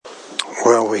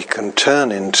Well, we can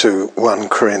turn into 1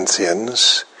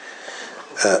 Corinthians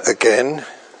again,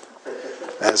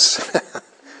 as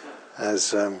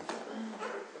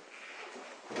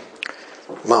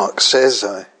Mark says.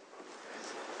 I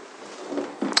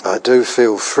do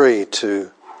feel free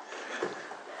to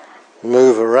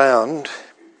move around.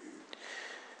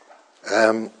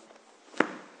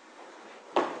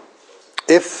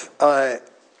 If I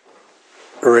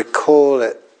recall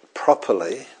it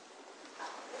properly,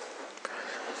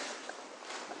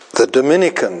 the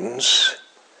Dominicans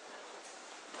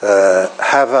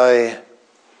have a,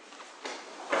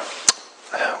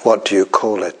 what do you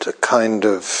call it, a kind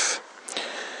of,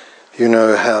 you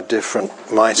know how different,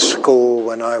 my school,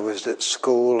 when I was at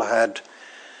school, had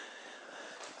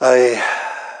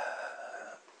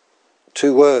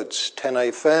two words,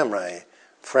 tenez ferme,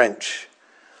 French,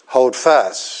 hold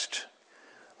fast.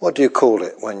 What do you call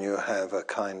it when you have a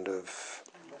kind of,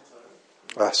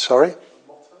 sorry?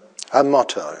 A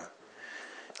motto.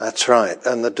 That's right.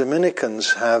 And the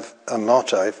Dominicans have a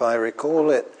motto, if I recall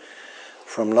it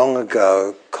from long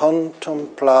ago,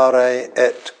 contemplare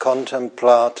et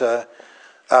contemplata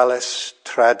alice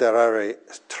tradere,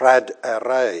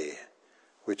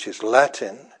 which is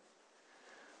Latin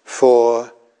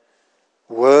for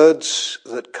words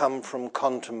that come from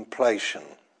contemplation.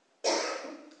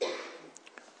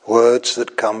 Words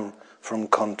that come from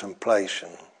contemplation.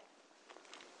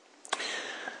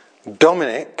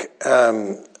 Dominic,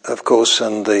 of course,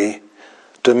 and the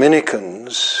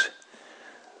Dominicans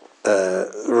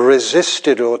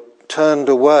resisted or turned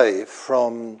away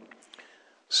from,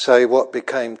 say, what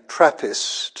became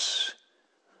Trappists.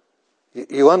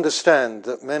 You understand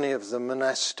that many of the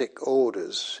monastic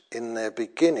orders in their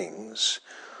beginnings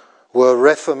were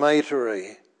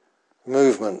reformatory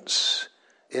movements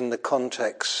in the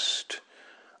context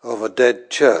of a dead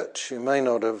church. You may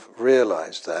not have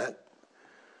realized that.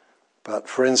 But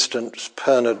for instance,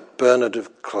 Bernard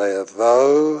of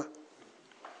Clairvaux,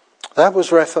 that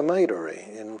was reformatory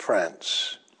in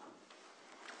France,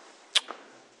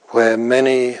 where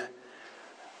many,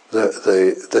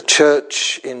 the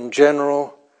church in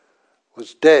general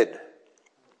was dead,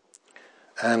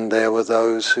 and there were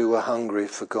those who were hungry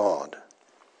for God.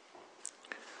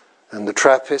 And the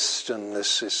Trappists and the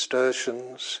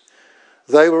Cistercians,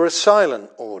 they were a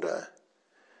silent order.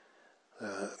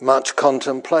 Much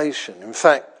contemplation. In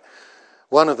fact,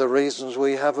 one of the reasons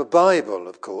we have a Bible,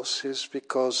 of course, is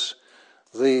because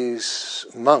these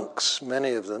monks,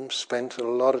 many of them, spent a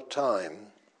lot of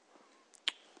time,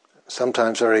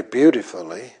 sometimes very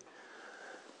beautifully,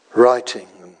 writing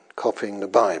and copying the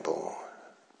Bible.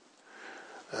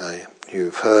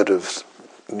 You've heard of,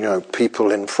 people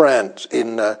in France,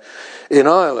 in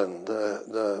Ireland,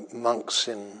 the monks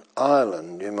in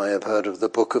Ireland. You may have heard of the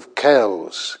Book of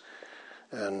Kells,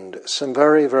 and some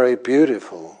very, very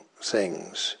beautiful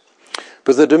things.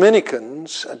 But the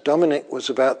Dominicans, Dominic was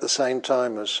about the same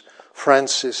time as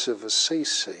Francis of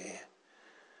Assisi.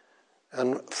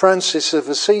 And Francis of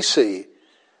Assisi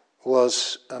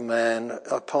was a man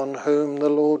upon whom the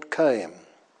Lord came.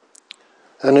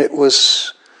 And it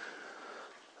was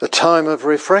a time of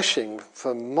refreshing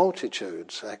for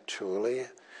multitudes, actually.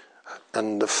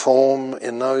 And the form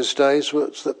in those days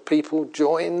was that people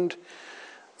joined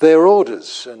their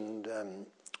orders, and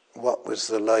what was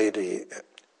the lady?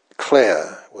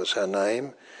 Claire was her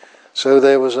name. So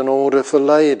there was an order for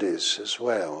ladies as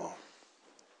well.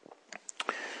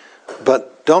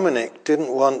 But Dominic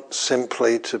didn't want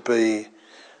simply to be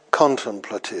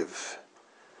contemplative.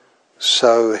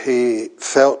 So he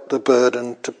felt the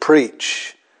burden to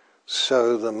preach.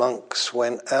 So the monks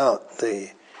went out, the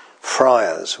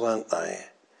friars, weren't they?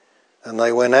 And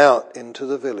they went out into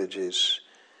the villages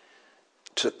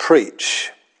to preach.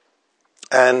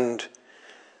 And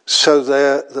so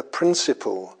there the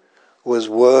principle was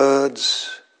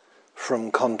words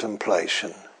from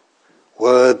contemplation,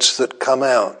 words that come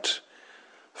out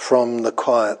from the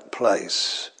quiet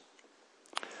place.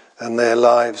 And their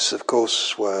lives, of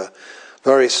course, were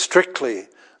very strictly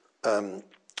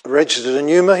registered. And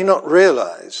you may not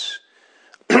realize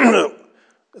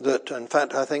that, in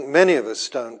fact, I think many of us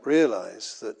don't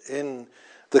realize that in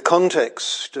the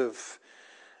context of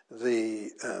the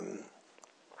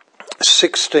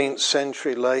 16th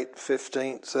century, late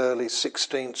 15th, early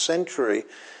 16th century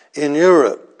in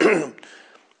Europe,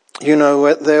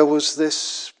 there was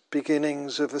this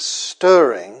beginnings of a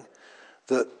stirring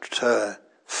that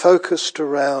focused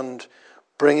around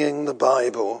bringing the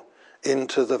Bible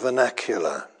into the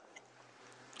vernacular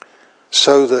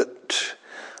so that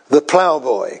the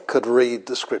ploughboy could read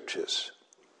the scriptures.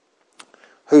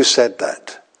 Who said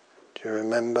that? Do you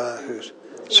remember?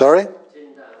 Sorry?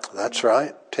 That's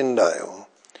right, Tyndale.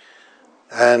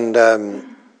 And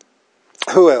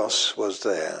who else was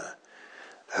there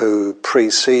who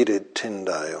preceded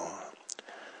Tyndale?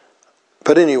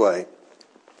 But anyway,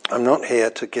 I'm not here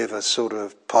to give a sort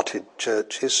of potted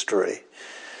church history.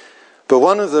 But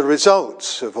one of the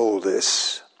results of all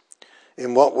this,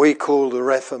 in what we call the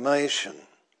Reformation,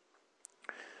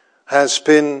 has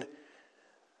been,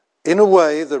 in a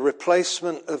way, the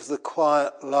replacement of the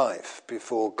quiet life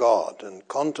before God and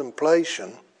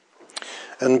contemplation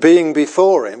and being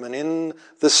before him, and in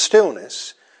the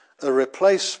stillness, a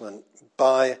replacement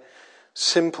by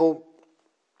simple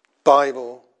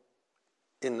Bible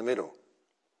in the middle.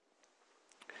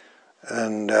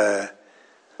 And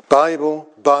Bible,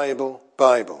 Bible,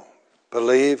 Bible.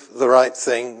 Believe the right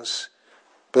things.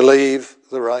 Believe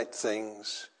the right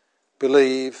things.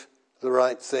 Believe the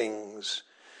right things.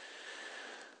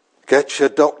 Get your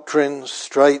doctrine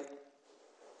straight.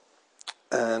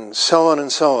 And so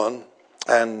on,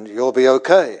 and you'll be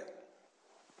okay.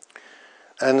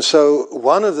 And so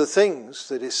one of the things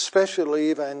that especially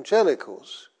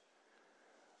evangelicals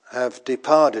have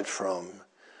departed from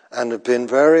and have been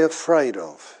very afraid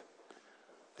of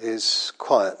is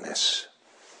quietness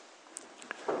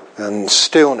and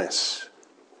stillness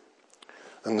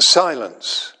and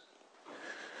silence.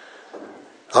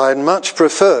 I'd much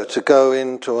prefer to go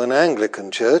into an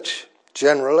Anglican church,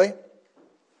 generally,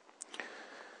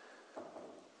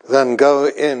 than go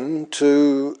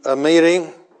into a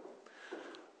meeting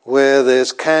where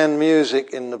there's canned music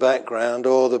in the background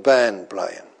or the band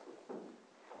playing.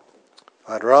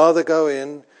 I'd rather go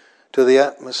in to the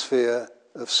atmosphere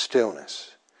of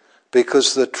stillness,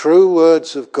 because the true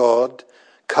words of God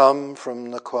come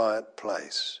from the quiet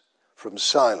place, from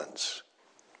silence.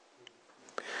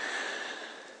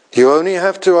 You only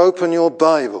have to open your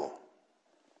Bible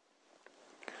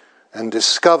and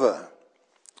discover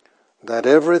that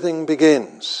everything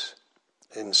begins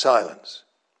in silence.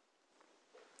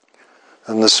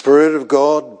 And the Spirit of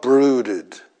God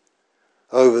brooded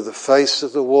over the face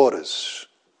of the waters.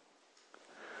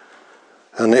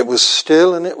 And it was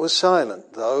still and it was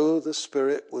silent, though the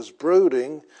Spirit was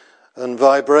brooding and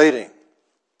vibrating,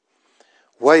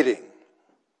 waiting,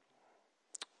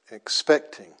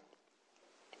 expecting,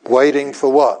 waiting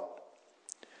for what?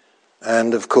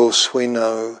 And of course we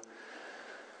know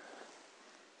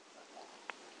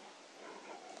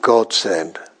God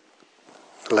said,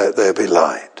 "Let there be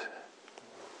light."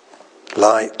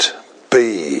 Light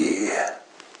be,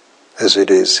 as it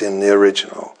is in the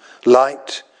original.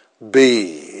 Light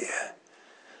be.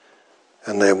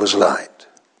 And there was light.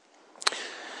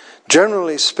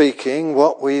 Generally speaking,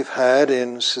 what we've had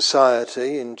in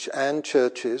society and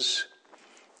churches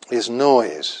is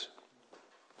noise.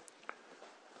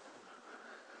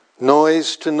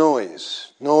 Noise to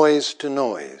noise, noise to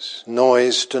noise,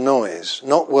 noise to noise,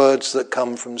 not words that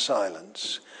come from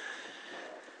silence.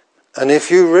 And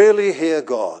if you really hear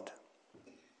God,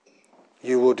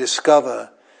 you will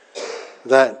discover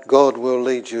that God will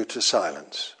lead you to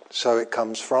silence. So it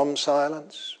comes from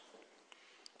silence,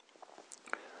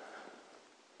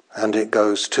 and it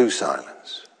goes to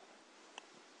silence.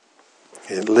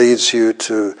 It leads you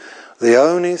to the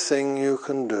only thing you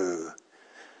can do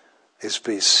is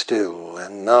be still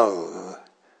and know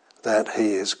that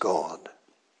He is God.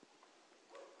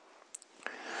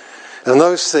 And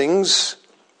those things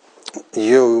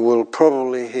you will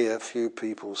probably hear few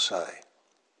people say,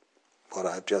 what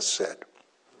I've just said.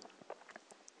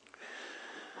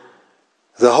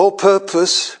 The whole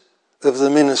purpose of the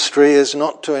ministry is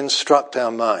not to instruct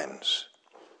our minds,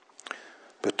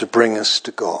 but to bring us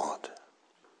to God.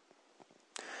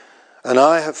 And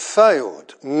I have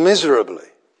failed miserably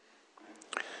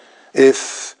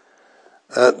if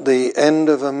at the end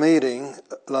of a meeting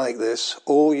like this,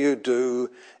 all you do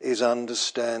is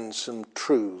understand some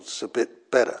truths a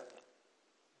bit better.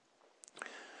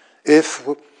 If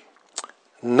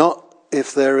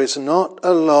there is not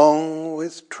along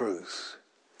with truth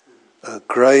a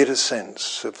greater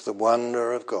sense of the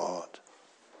wonder of God,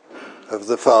 of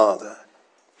the Father.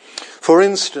 For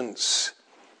instance,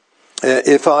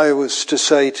 if I was to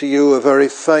say to you a very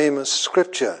famous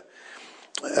scripture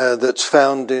that's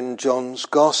found in John's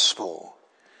Gospel,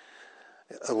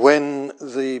 when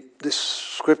this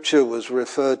scripture was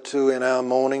referred to in our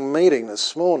morning meeting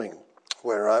this morning,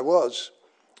 where I was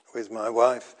with my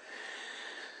wife,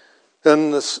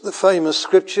 and the famous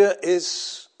scripture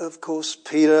is, of course,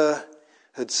 Peter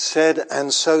had said,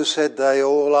 "And so said they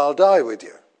all, I'll die with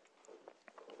you."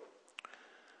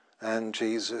 And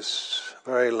Jesus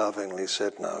very lovingly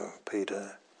said, "No,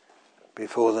 Peter,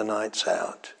 before the night's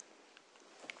out."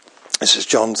 This is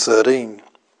John 13.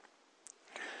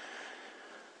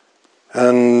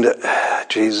 And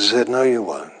Jesus said, no, you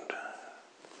won't.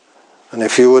 And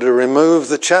if you were to remove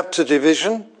the chapter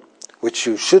division, which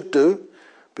you should do,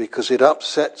 because it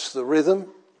upsets the rhythm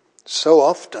so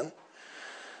often,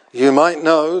 you might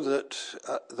know that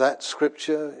that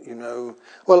scripture,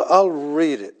 well, I'll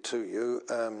read it to you.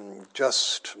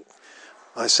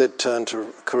 I said turn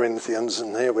to Corinthians,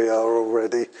 and here we are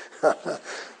already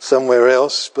somewhere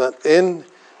else. But in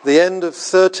the end of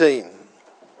 13,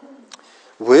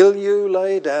 will you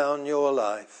lay down your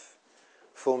life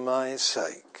for my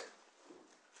sake?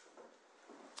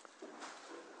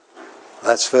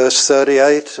 That's verse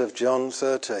 38 of John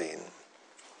 13.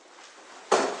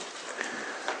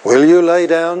 Will you lay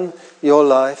down your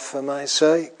life for my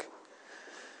sake?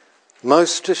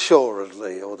 Most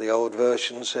assuredly, or the old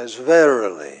version says,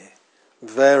 verily,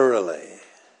 verily.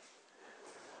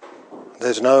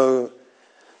 There's no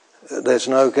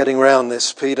getting round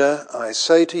this, Peter. I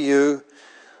say to you,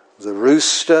 the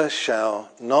rooster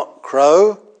shall not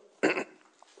crow.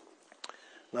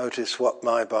 Notice what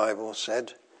my Bible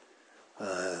said.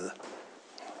 The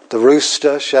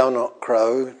rooster shall not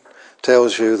crow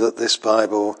tells you that this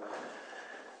Bible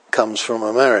comes from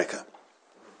America,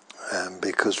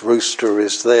 because rooster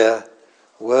is their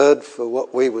word for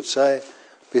what we would say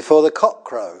before the cock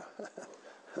crow.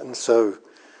 And so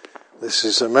this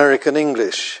is American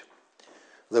English.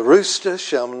 The rooster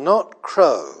shall not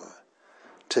crow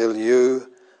till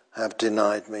you have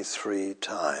denied me 3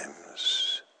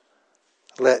 times.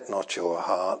 Let not your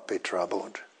heart be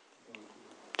troubled.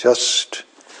 Just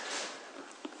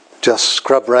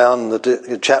scrub round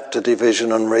the chapter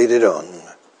division and read it on.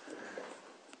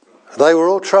 They were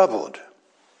all troubled.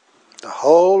 The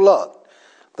whole lot.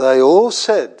 They all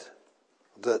said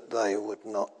that they would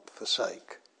not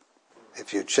forsake.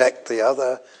 If you check the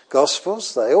other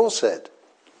Gospels, they all said.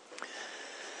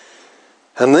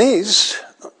 And these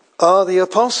are the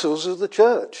apostles of the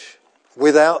church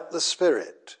without the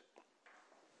Spirit.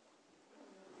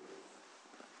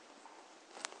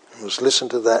 You must listen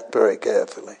to that very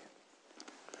carefully.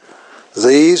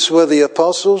 These were the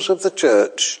apostles of the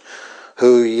church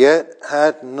who yet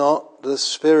had not the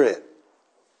Spirit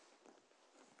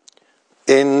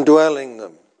indwelling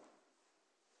them,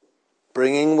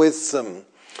 bringing with them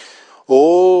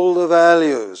all the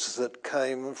values that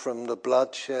came from the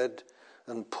bloodshed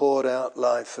and poured out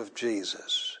life of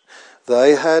Jesus.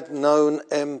 They had known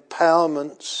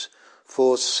empowerments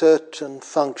for certain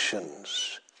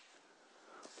functions,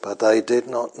 but they did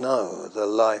not know the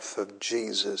life of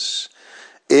Jesus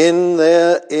in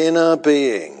their inner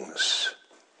beings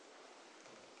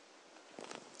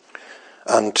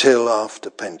until after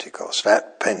Pentecost,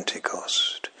 at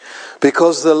Pentecost.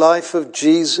 Because the life of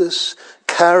Jesus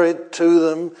carried to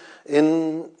them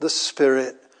in the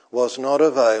Spirit was not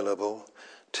available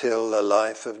till the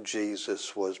life of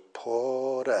Jesus was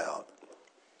poured out.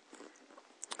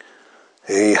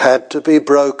 He had to be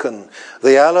broken.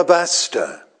 The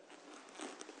alabaster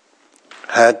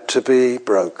had to be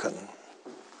broken.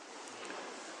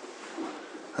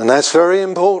 And that's very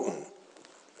important.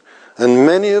 And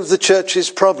many of the church's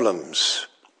problems,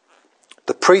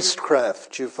 the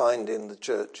priestcraft you find in the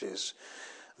churches,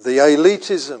 the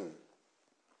elitism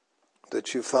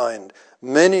that you find,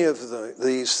 many of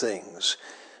these things,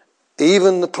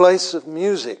 even the place of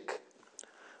music,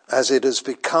 as it has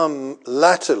become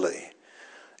latterly,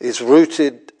 is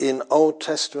rooted in Old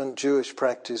Testament Jewish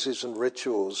practices and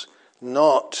rituals,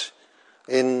 not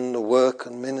in the work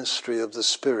and ministry of the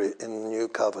Spirit in the New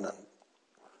Covenant.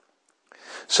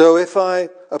 So if I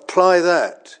apply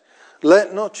that,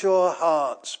 let not your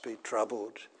hearts be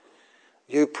troubled,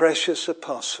 you precious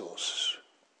apostles,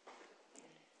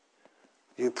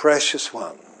 you precious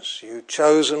ones, you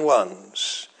chosen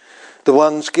ones, the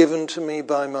ones given to me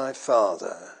by my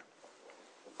Father.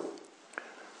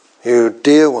 You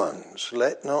dear ones,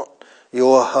 let not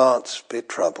your hearts be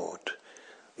troubled.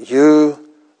 You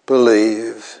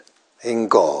believe in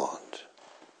God.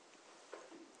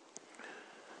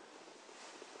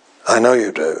 I know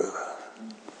you do.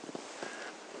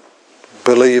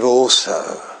 Believe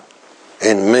also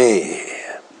in me.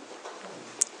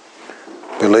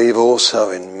 Believe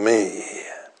also in me.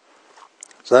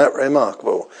 Is that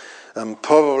remarkable? And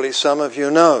probably some of you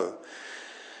know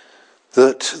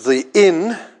that the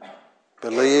in,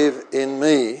 believe in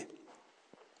me,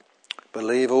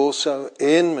 believe also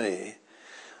in me,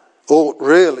 ought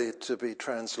really to be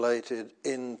translated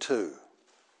into.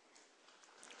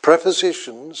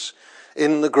 Prepositions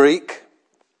in the Greek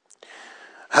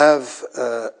have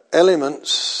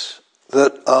elements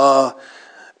that are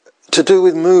to do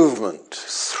with movement,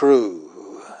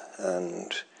 through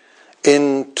and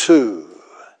into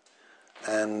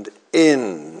and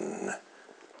in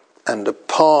and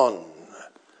upon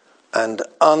and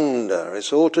under.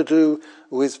 It's all to do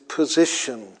with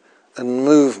position and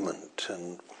movement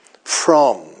and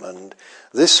from. And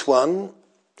this one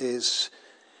is,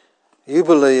 you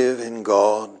believe in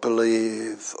God,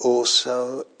 believe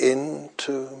also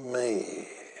into me.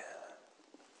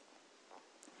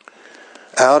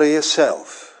 Out of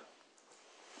yourself,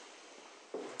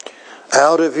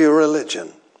 out of your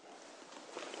religion,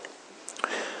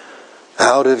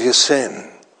 out of your sin,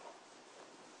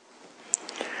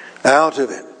 out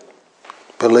of it,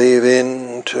 believe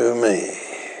into me.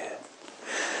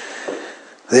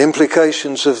 The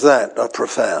implications of that are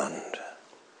profound.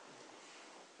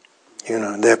 You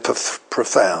know, they're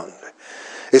profound.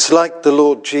 It's like the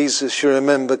Lord Jesus, you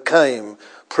remember, came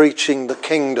preaching the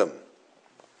kingdom.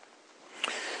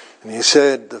 And he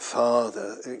said, the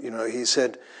Father, he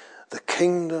said, the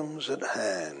kingdom's at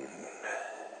hand.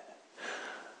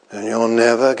 And you'll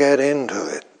never get into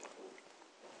it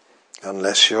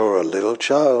unless you're a little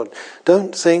child.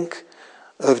 Don't think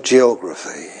of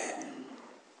geography.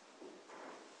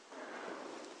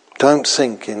 Don't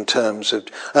think in terms of...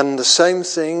 And the same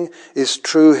thing is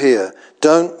true here.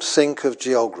 Don't think of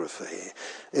geography.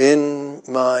 In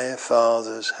my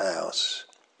Father's house,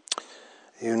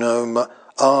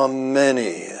 are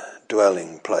many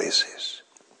dwelling places.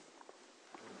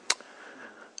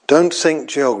 Don't think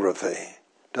geography.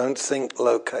 Don't think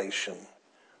location.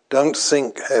 Don't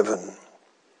think heaven.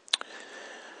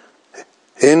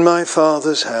 In my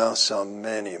Father's house are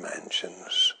many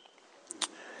mansions.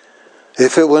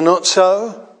 If it were not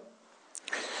so,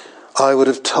 I would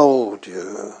have told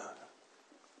you.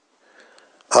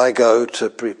 I go to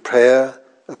prepare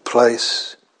a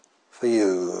place for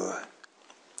you.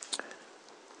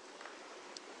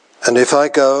 And if I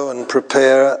go and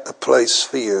prepare a place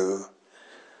for you,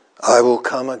 I will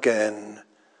come again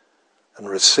and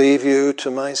receive you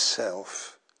to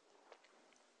myself,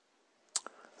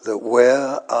 that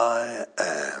where I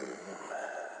am,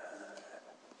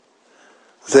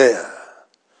 there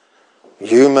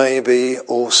you may be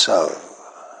also.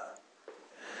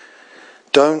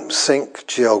 Don't think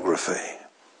geography.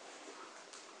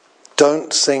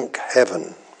 Don't think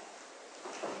heaven.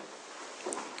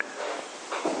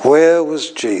 Where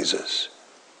was Jesus?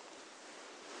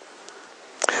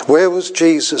 Where was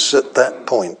Jesus at that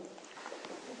point?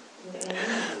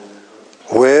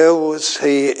 Where was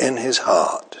he in his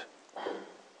heart?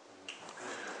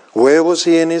 Where was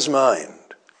he in his mind?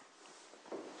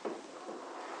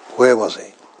 Where was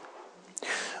he?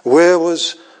 Where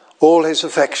was all his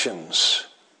affections?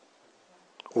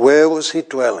 Where was he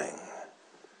dwelling?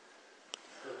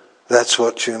 That's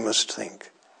what you must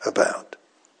think about.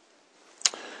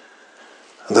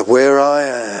 That where I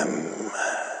am,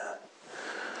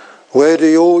 where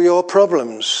do all your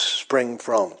problems spring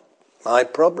from? My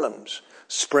problems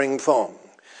spring from,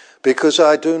 because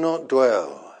I do not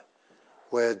dwell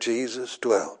where Jesus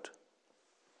dwelt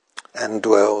and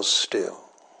dwells still.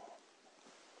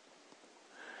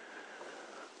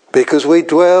 Because we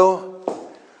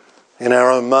dwell in our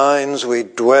own minds, we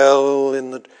dwell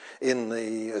in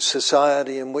the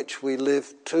society in which we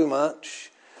live too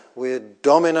much. We're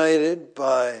dominated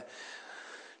by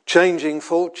changing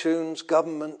fortunes,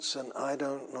 governments, and I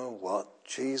don't know what.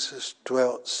 Jesus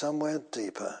dwelt somewhere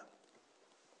deeper.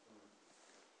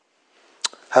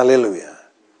 Hallelujah.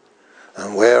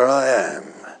 And where I am,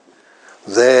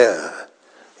 there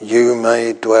you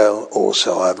may dwell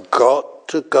also. I've got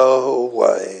to go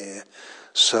away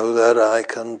so that I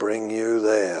can bring you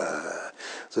there.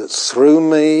 That through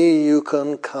me you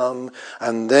can come.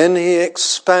 And then he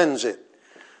expands it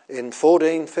in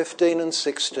 14, 15 and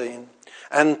 16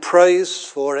 and prays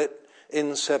for it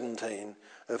in 17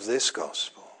 of this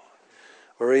gospel,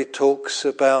 where he talks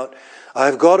about,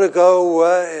 I've got to go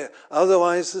away,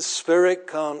 otherwise the Spirit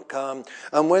can't come.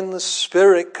 And when the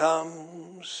Spirit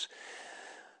comes,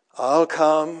 I'll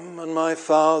come and my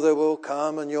Father will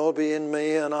come and you'll be in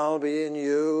me and I'll be in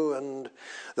you, and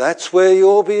that's where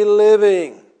you'll be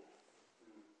living.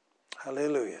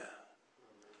 Hallelujah.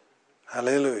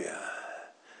 Hallelujah.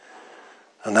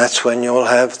 And that's when you'll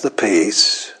have the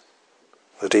peace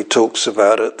that he talks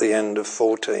about at the end of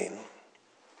 14.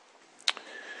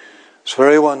 It's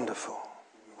very wonderful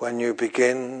when you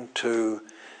begin to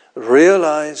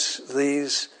realize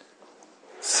these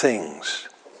things.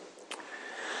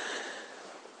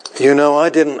 I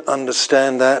didn't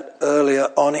understand that earlier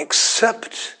on,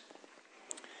 except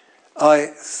I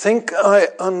think I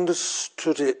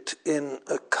understood it in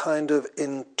a kind of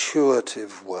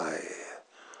intuitive way.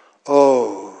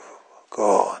 Oh,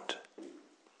 God.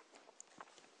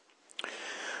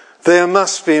 There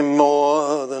must be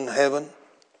more than heaven.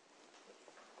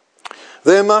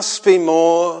 There must be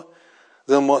more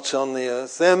than what's on the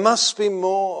earth. There must be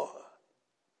more.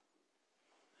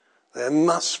 There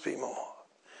must be more.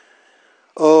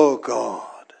 Oh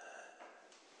God,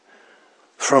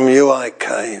 from you I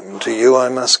came, to you I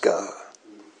must go.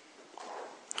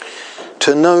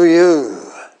 To know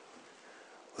you,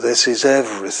 this is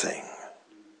everything.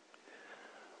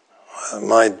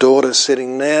 My daughter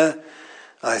sitting there,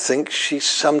 I think she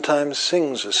sometimes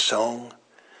sings a song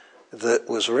that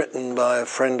was written by a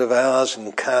friend of ours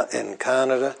in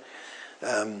Canada.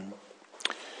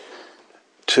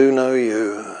 To know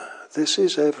you, this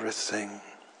is everything.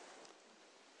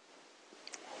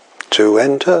 To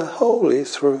enter wholly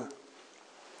through.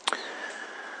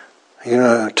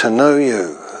 To know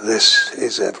you, this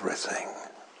is everything.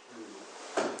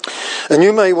 And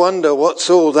you may wonder, what's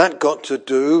all that got to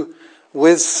do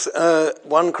with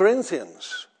 1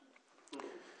 Corinthians?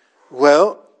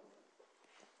 Well,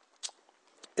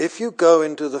 if you go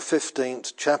into the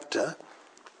 15th chapter,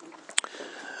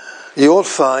 you'll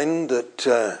find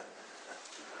that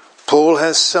Paul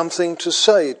has something to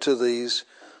say to these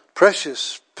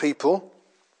precious people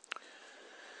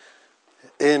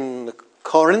in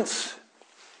Corinth.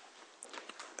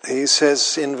 He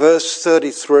says in verse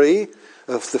 33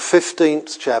 of the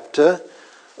 15th chapter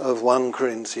of 1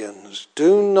 Corinthians,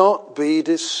 "Do not be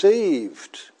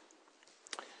deceived.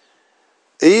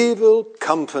 Evil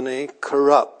company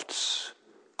corrupts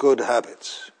good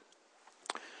habits.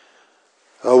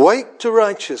 Awake to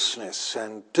righteousness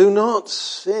and do not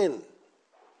sin.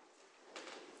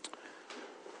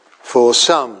 For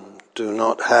some do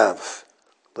not have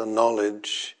the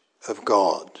knowledge of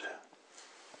God."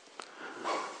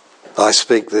 I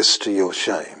speak this to your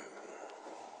shame.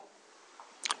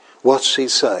 What's he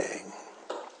saying?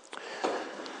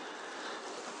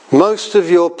 Most of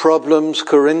your problems,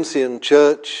 Corinthian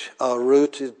church, are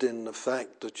rooted in the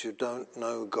fact that you don't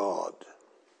know God.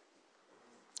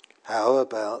 How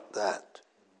about that?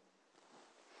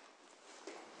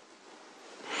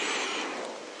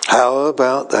 How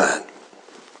about that?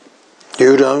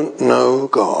 You don't know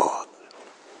God.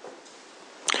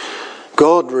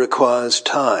 God requires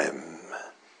time.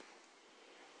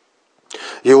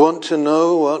 You want to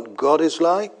know what God is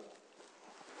like?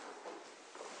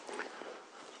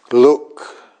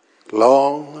 Look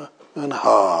long and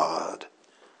hard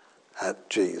at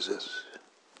Jesus.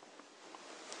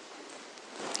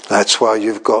 That's why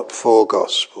you've got 4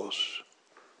 Gospels.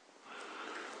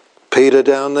 Peter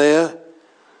down there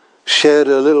shared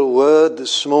a little word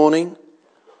this morning,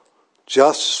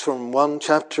 just from 1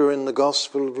 chapter in the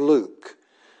Gospel of Luke,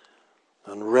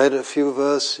 and read a few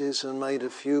verses and made a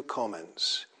few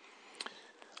comments.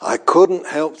 I couldn't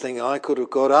help thinking I could have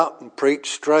got up and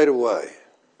preached straight away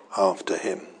after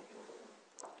him.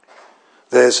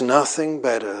 There's nothing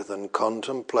better than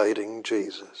contemplating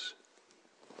Jesus.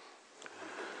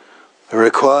 It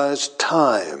requires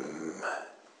time,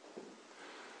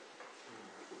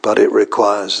 but it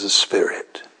requires the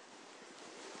Spirit.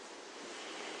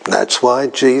 That's why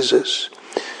Jesus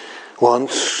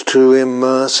wants to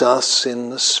immerse us in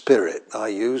the Spirit. I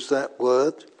use that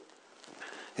word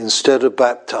instead of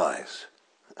baptize.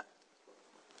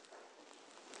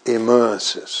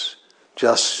 Immerse us,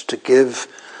 just to give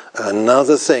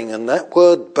another thing. And that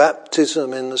word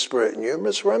baptism in the Spirit, and you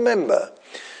must remember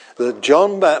that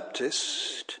John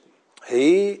Baptist,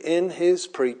 he in his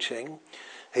preaching,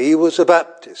 he was a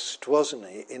Baptist, wasn't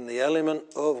he? In the element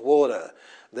of water.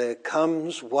 There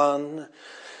comes one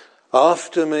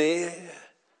after me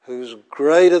who's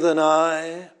greater than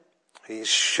I, whose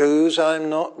shoes I'm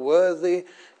not worthy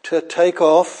to take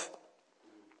off,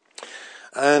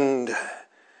 and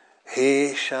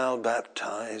he shall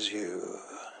baptize you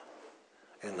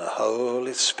in the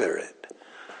Holy Spirit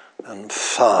and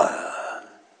fire.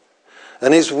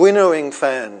 And his winnowing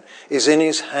fan is in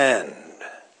his hand,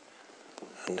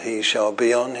 and he shall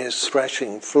be on his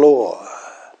threshing floor.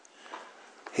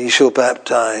 He shall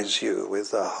baptize you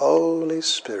with the Holy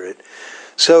Spirit.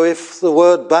 So if the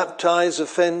word baptize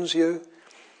offends you,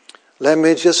 let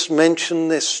me just mention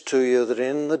this to you, that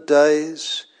in the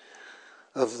days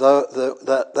of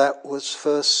that was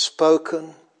first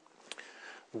spoken,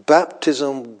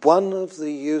 baptism, one of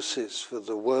the uses for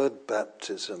the word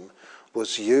baptism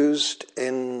was used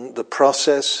in the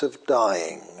process of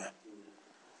dyeing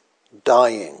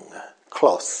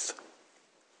cloth.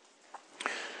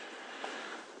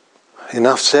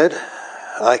 Enough said.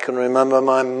 I can remember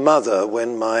my mother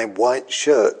when my white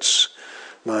shirts,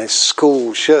 my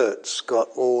school shirts, got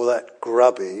all that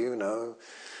grubby,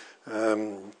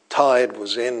 Tide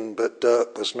was in, but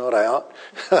dirt was not out.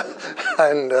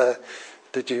 And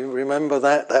did you remember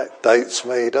that? That dates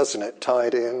me, doesn't it?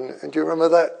 Tide in. Do you remember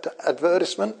that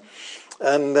advertisement?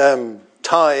 And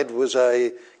Tide was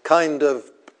a kind of,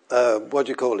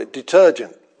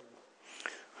 detergent.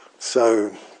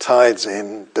 So tide's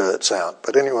in, dirt's out.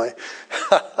 But anyway,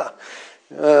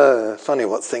 funny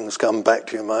what things come back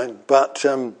to your mind. But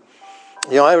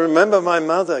I remember my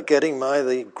mother getting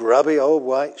the grubby old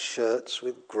white shirts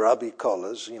with grubby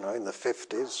collars, in the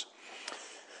 50s,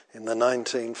 in the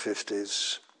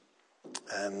 1950s.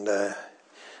 And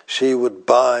she would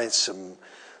buy some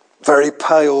very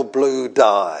pale blue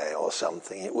dye or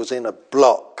something. It was in a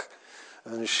block.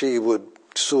 And she would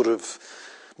sort of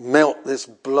melt this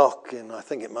block in, I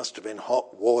think it must have been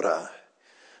hot water.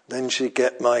 Then she'd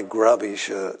get my grubby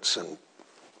shirts and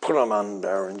put them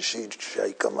under, and she'd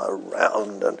shake them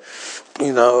around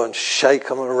and shake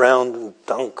them around and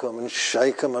dunk them and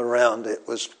shake them around. It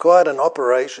was quite an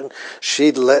operation.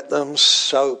 She'd let them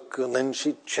soak and then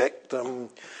she'd check them.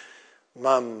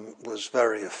 Mum was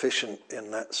very efficient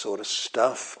in that sort of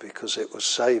stuff because it was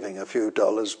saving a few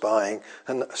dollars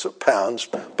pounds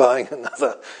buying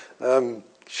another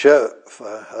shirt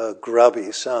for her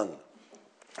grubby son.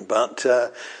 But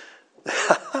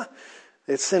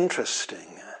it's interesting,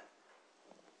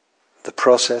 the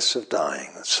process of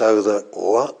dyeing, so that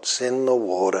what's in the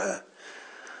water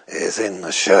is in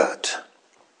the shirt.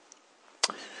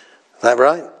 Is that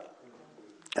right?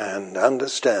 And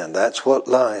understand, that's what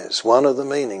lies, one of the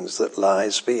meanings that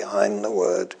lies behind the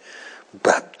word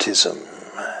baptism.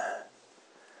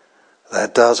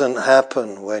 That doesn't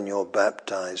happen when you're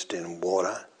baptized in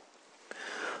water.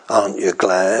 Aren't you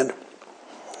glad?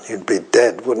 You'd be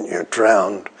dead, wouldn't you?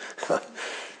 Drowned.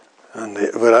 And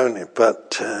it would only,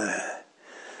 but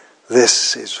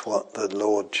this is what the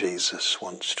Lord Jesus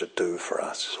wants to do for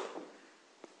us.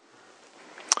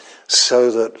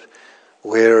 So that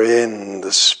we're in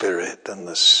the Spirit and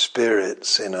the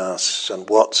Spirit's in us, and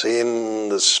what's in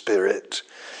the Spirit.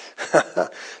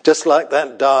 Just like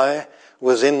that dye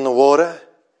was in the water,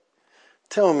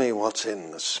 tell me what's in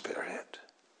the Spirit.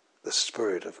 The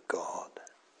Spirit of God.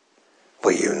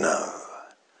 Well,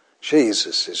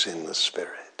 Jesus is in the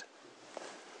Spirit.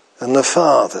 And the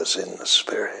Father's in the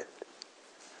Spirit.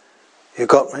 You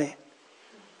got me?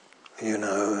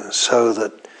 So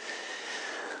that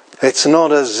it's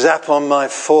not a zap on my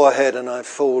forehead and I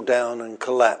fall down and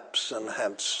collapse and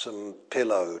have some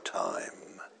pillow time.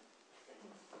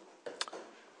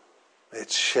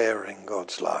 It's sharing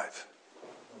God's life.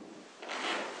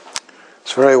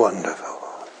 It's very wonderful.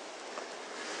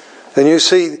 And you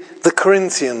see, the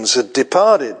Corinthians had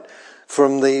departed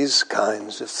from these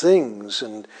kinds of things,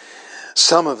 and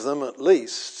some of them at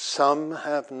least, some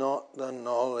have not the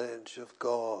knowledge of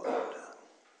God.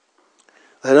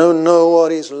 They don't know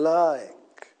what He's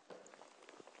like.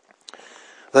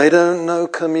 They don't know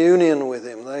communion with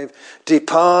Him. They've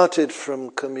departed from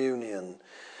communion.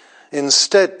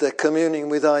 Instead, they're communing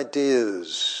with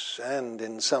ideas and,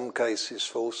 in some cases,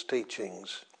 false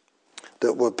teachings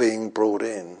that were being brought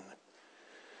in.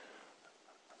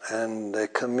 And they're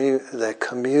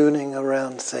communing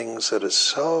around things that are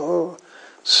so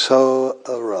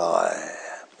awry.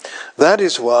 That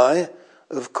is why,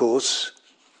 of course,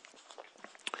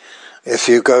 if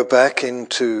you go back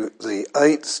into the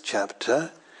 8th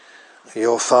chapter,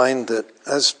 you'll find that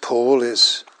as Paul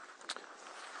is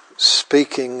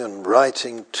speaking and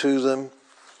writing to them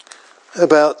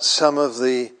about some of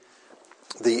the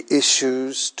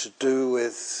issues to do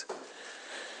with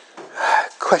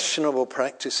questionable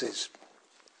practices,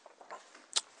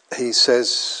 he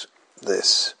says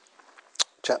this,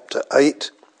 chapter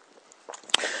 8,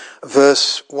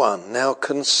 verse 1. Now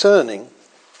concerning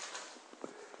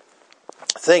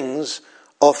things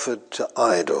offered to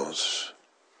idols,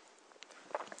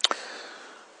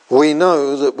 we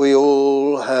know that we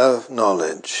all have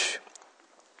knowledge.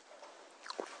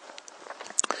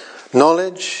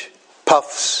 Knowledge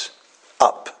puffs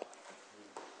up.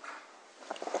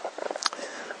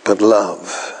 But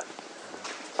love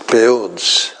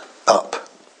builds up.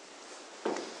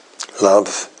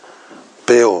 Love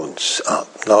builds up.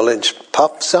 Knowledge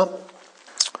puffs up.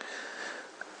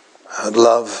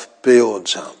 Love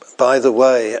builds up. By the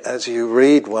way, as you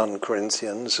read 1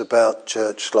 Corinthians about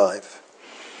church life,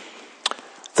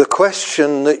 the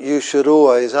question that you should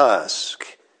always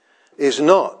ask is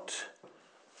not,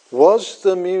 was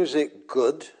the music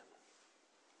good?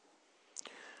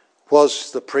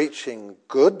 Was the preaching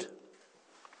good?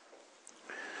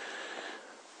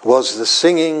 Was the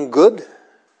singing good?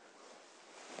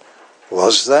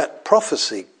 Was that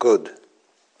prophecy good?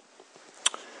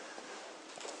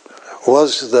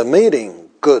 Was the meeting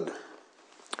good?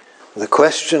 The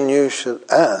question you should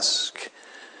ask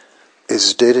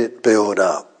is, did it build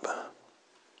up?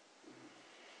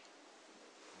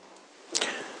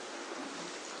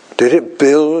 Did it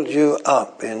build you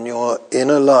up in your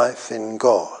inner life in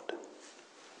God?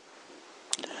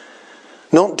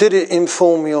 Not did it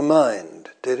inform your mind,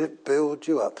 did it build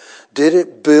you up? Did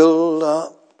it build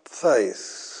up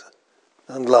faith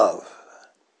and love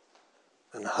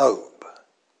and hope?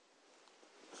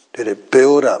 Did it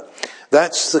build up?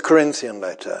 That's the Corinthian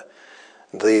letter.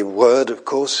 The word, of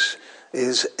course,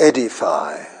 is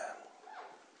edify.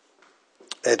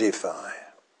 Edify.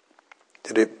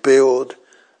 Did it build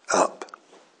up?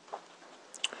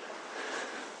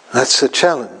 That's a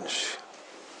challenge,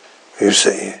 you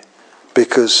see,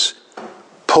 because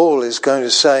Paul is going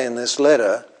to say in this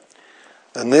letter,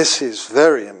 and this is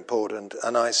very important,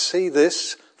 and I see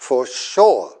this for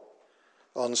sure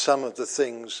on some of the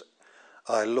things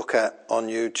I look at on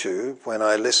YouTube when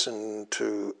I listen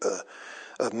to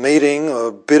a meeting or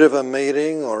a bit of a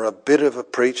meeting or a bit of a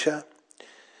preacher.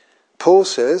 Paul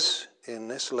says in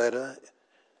this letter,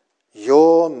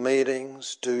 your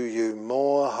meetings do you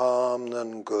more harm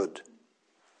than good.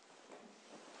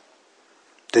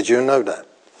 Did you know that?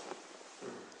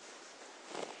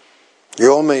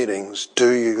 Your meetings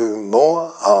do you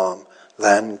more harm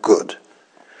than good.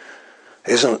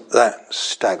 Isn't that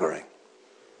staggering?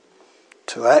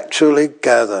 To actually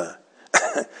gather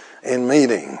in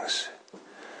meetings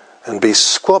and be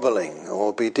squabbling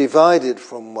or be divided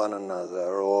from one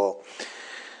another or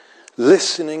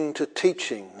listening to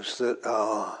teachings that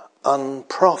are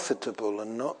unprofitable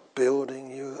and not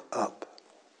building you up.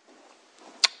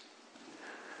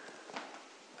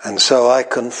 And so I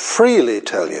can freely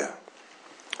tell you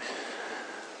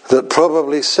that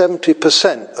probably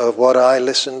 70% of what I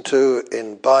listened to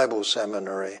in Bible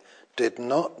seminary did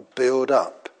not build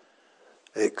up,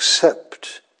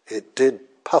 except it did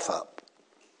puff up.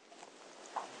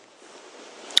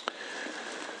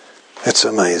 It's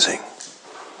amazing.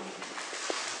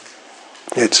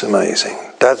 It's amazing.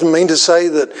 Doesn't mean to say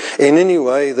that in any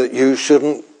way that you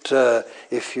shouldn't,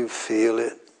 if you feel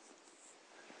it,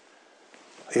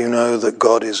 you know that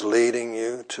God is leading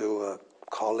you to a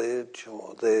college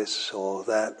or this or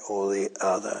that or the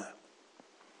other.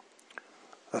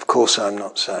 Of course I'm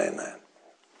not saying that.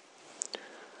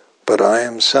 But I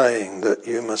am saying that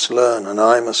you must learn, and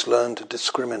I must learn to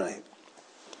discriminate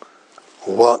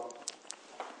what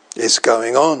is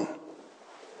going on.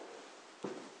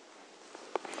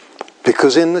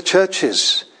 Because in the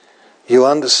churches, you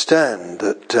understand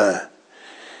that,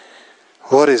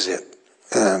 what is it?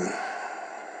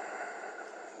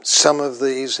 Some of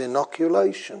these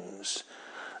inoculations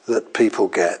that people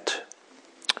get,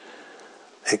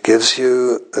 it gives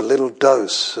you a little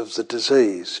dose of the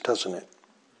disease, doesn't it?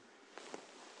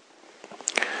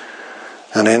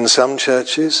 And in some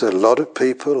churches, a lot of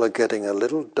people are getting a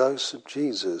little dose of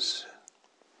Jesus.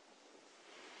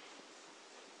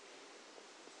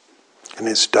 And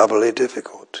it's doubly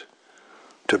difficult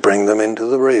to bring them into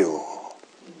the real.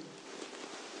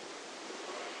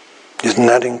 Isn't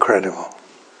that incredible?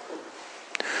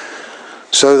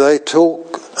 So they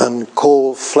talk and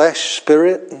call flesh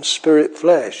spirit and spirit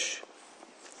flesh.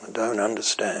 I don't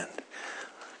understand.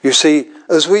 You see,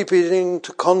 as we begin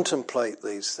to contemplate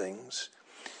these things,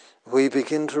 we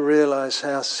begin to realize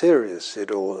how serious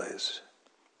it all is.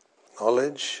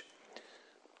 Knowledge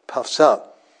puffs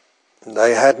up.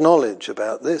 They had knowledge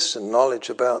about this and knowledge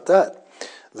about that,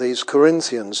 these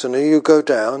Corinthians. And here you go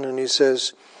down and he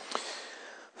says,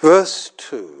 verse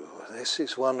 2, this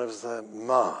is one of the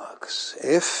marks.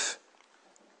 If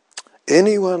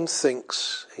anyone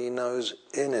thinks he knows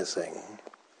anything,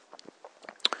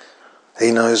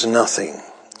 he knows nothing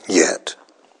yet,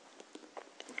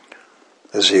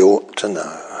 as he ought to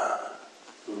know.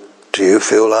 Do you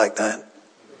feel like that?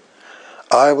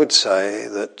 I would say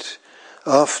that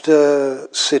after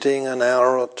sitting an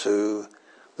hour or two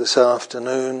this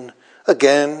afternoon,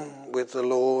 again with the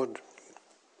Lord,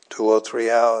 2 or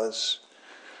 3 hours,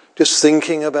 just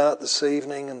thinking about this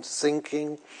evening and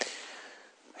thinking,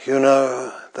 you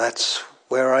know, that's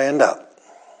where I end up.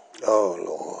 Oh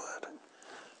Lord,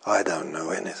 I don't know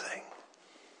anything.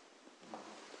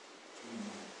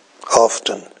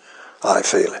 Often I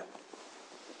feel it.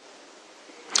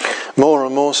 More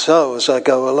and more so as I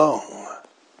go along.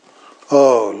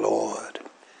 Oh Lord,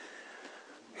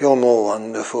 you're more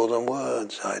wonderful than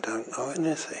words. I don't know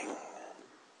anything.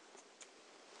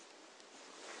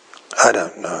 I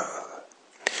don't know.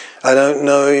 I don't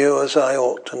know you as I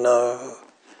ought to know.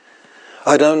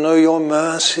 I don't know your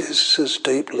mercies as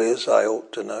deeply as I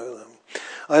ought to know them.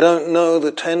 I don't know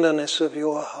the tenderness of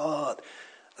your heart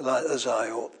as I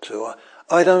ought to.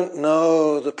 I don't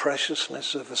know the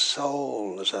preciousness of a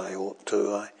soul as I ought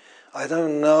to. I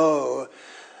don't know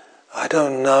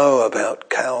about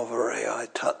Calvary. I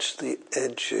touch the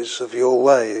edges of your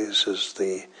ways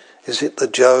is it the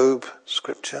Job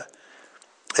scripture?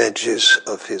 Edges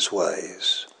of his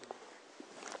ways.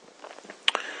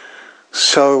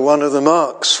 So one of the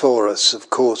marks for us, of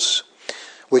course,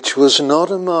 which was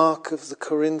not a mark of the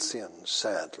Corinthians,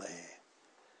 sadly.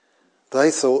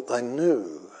 They thought they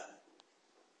knew.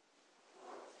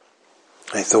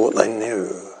 They thought they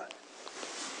knew.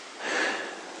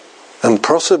 And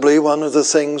possibly one of the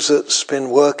things that's been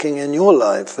working in your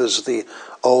life as the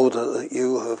older that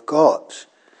you have got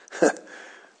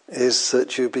is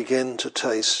that you begin to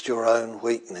taste your own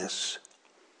weakness,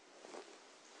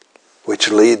 which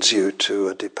leads you to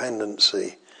a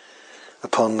dependency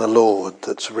upon the Lord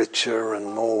that's richer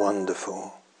and more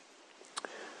wonderful.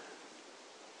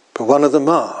 But one of the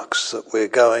marks that we're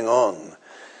going on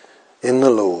in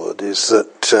the Lord is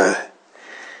that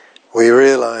we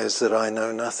realize that I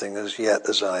know nothing as yet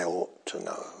as I ought to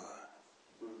know.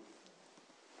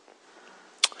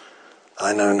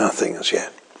 I know nothing as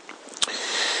yet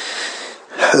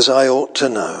as I ought to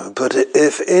know. But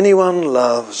if anyone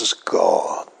loves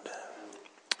God,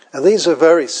 and these are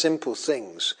very simple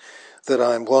things that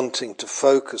I'm wanting to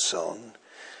focus on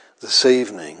this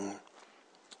evening,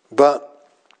 but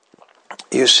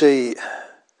you see,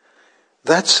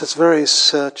 that's a very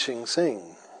searching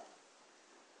thing.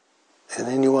 And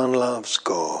anyone loves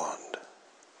God.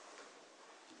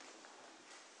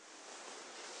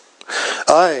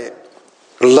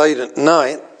 Late at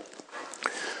night,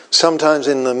 sometimes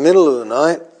in the middle of the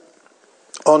night,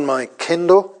 on my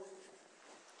Kindle,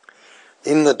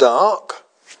 in the dark,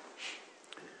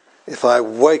 if I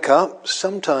wake up,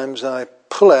 sometimes I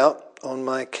pull out on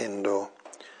my Kindle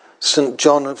St.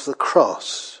 John of the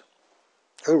Cross,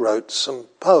 who wrote some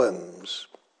poems,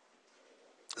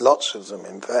 lots of them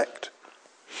in fact.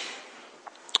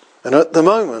 And at the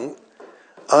moment,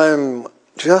 I'm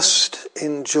just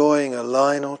enjoying a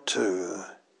line or two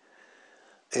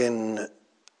in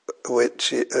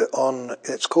which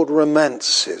it's called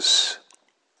Romances.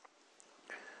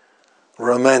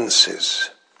 Romances.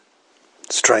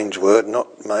 Strange word,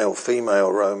 not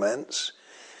male-female romance.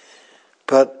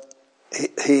 But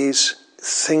he's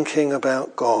thinking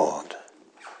about God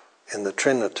in the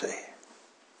Trinity.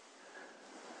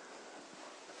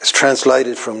 It's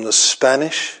translated from the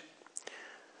Spanish.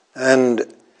 And,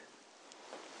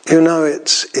 you know,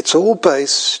 it's all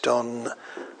based on,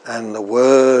 and the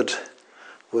Word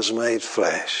was made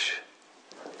flesh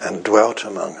and dwelt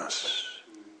among us,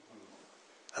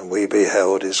 and we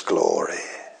beheld his glory.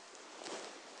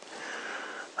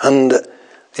 And,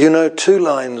 you know, 2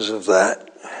 lines of that,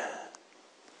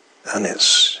 and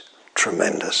it's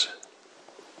tremendous.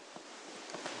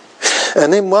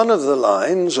 And in one of the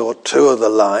lines, or 2 of the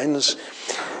lines,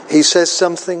 he says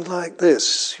something like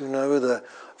this, you know, the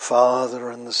Father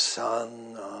and the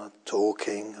Son are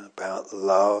talking about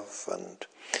love and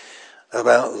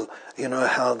about, you know,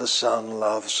 how the Son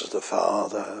loves the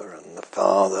Father and the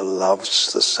Father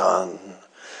loves the Son,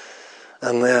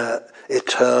 and their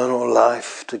eternal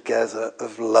life together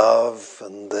of love,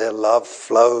 and their love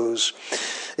flows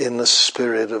in the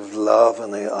spirit of love.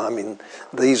 And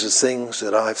these are things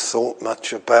that I've thought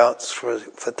much about for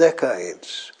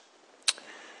decades.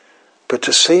 But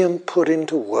to see them put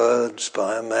into words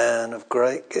by a man of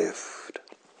great gift.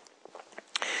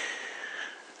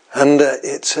 And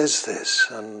it says this,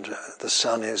 and the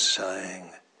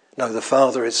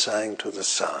Father is saying to the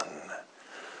Son,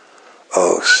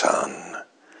 "Oh Son,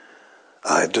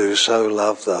 I do so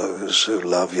love those who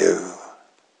love you."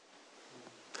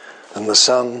 And the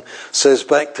Son says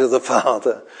back to the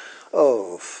Father,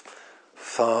 "Oh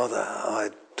Father,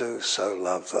 I do so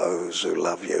love those who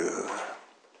love you."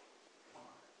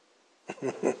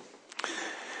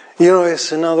 You know,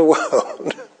 it's another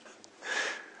world.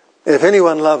 If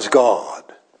anyone loves God,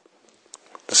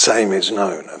 the same is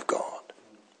known of God.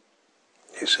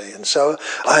 You see, and so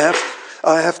I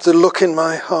have to look in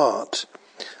my heart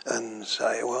and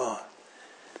say, well,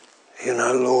 you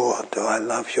know, Lord, do I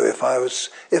love you? If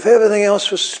everything else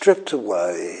was stripped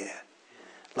away,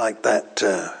 like that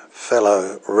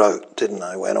fellow wrote, didn't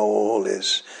I? When all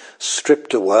is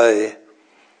stripped away,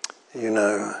 you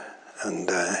know,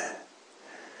 and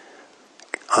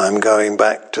I'm going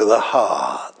back to the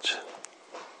heart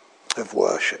of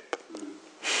worship.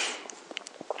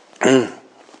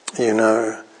 You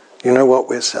know what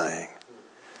we're saying.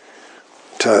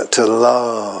 To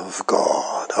love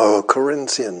God. Oh,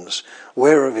 Corinthians,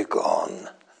 where have you gone?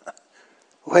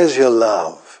 Where's your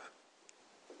love?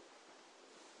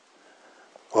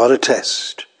 What a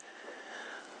test.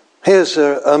 Here's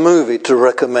a movie to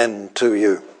recommend to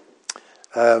you.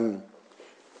 I've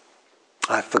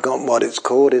forgotten what it's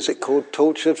called. Is it called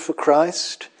Tortured for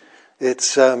Christ?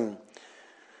 It's Richard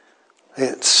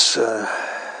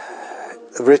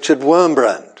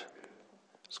Wurmbrand.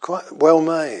 It's quite well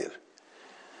made.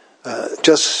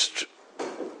 Just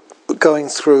going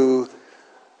through,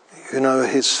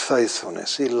 his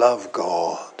faithfulness. He loved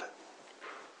God.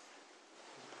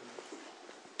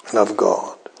 Loved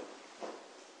God.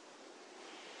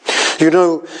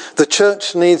 The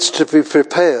church needs to be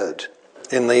prepared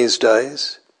in these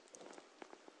days.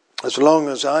 As long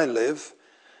as I live,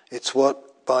 it's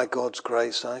what, by God's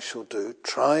grace, I shall do.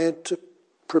 Try to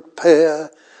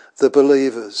prepare the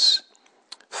believers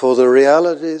for the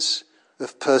realities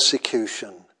of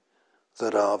persecution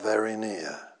that are very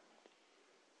near.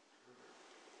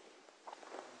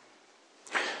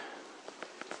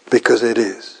 Because it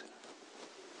is.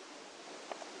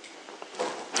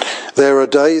 There are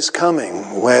days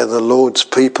coming where the Lord's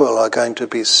people are going to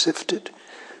be sifted,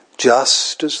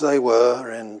 just as they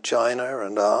were in China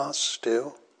and are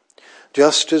still,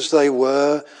 just as they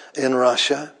were in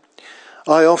Russia.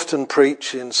 I often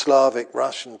preach in Slavic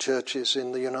Russian churches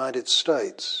in the United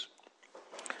States.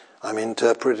 I'm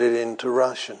interpreted into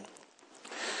Russian.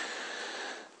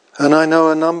 And I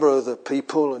know a number of the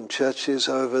people and churches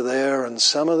over there, and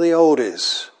some of the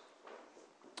oldies.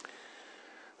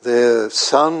 Their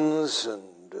sons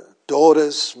and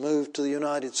daughters moved to the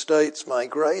United States,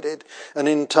 migrated, and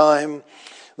in time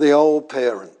the old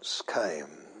parents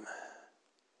came.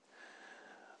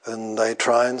 And they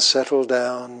try and settle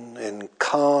down in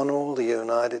carnal the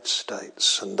United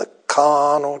States and the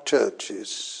carnal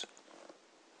churches.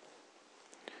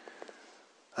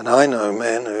 And I know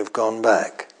men who've gone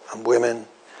back, and women,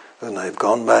 and they've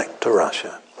gone back to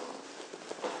Russia.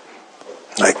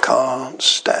 They can't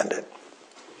stand it.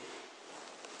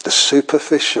 The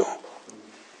superficial.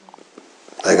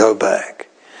 They go back.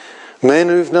 Men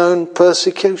who've known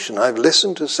persecution. I've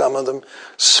listened to some of them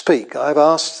speak. I've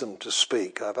asked them to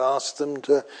speak. I've asked them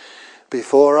to,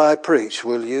 before I preach,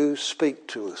 will you speak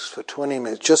to us for 20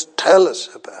 minutes? Just tell us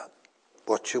about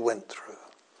what you went through.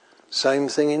 Same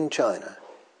thing in China.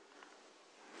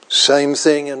 Same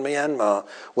thing in Myanmar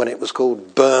when it was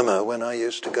called Burma, when I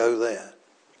used to go there.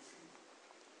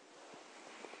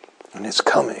 And it's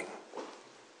coming.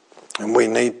 And we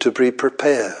need to be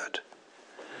prepared.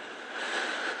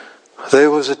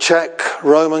 There was a Czech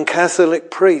Roman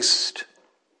Catholic priest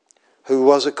who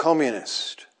was a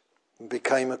communist and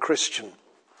became a Christian.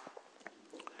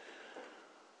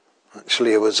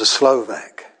 Actually, he was a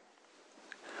Slovak.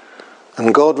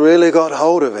 And God really got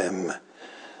hold of him.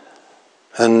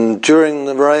 And during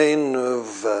the reign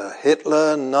of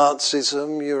Hitler,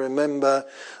 Nazism, you remember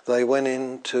they went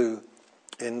into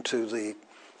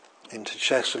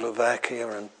Czechoslovakia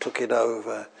and took it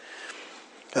over.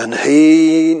 And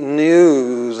he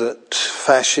knew that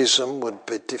fascism would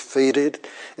be defeated.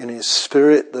 In his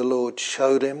spirit, the Lord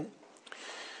showed him.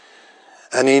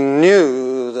 And he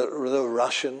knew that the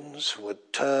Russians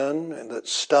would turn, and that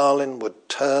Stalin would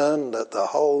turn, that the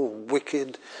whole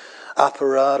wicked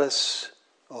apparatus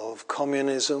of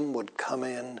communism would come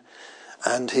in.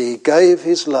 And he gave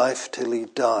his life till he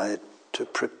died to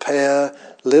prepare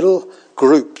little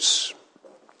groups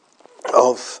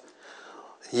of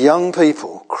young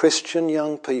people, Christian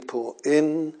young people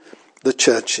in the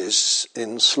churches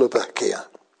in Slovakia,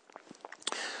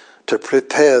 to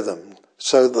prepare them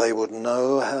so they would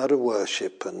know how to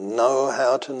worship and know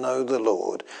how to know the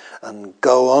Lord and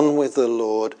go on with the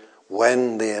Lord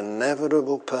when the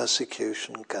inevitable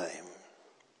persecution came.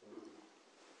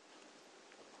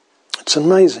 It's an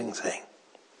amazing thing.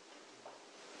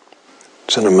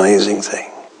 It's an amazing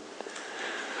thing.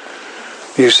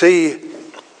 You see,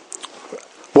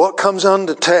 what comes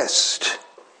under test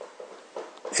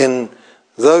in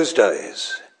those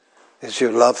days is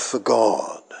your love for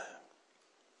God,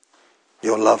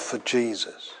 your love for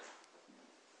Jesus.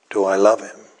 Do I love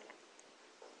him?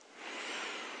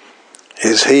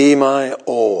 Is he my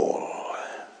all?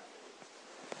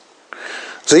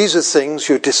 These are things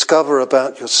you discover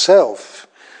about yourself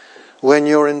when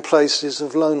you're in places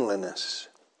of loneliness,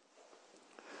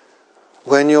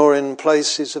 when you're in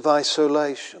places of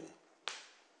isolation.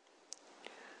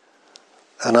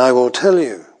 And I will tell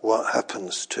you what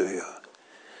happens to you.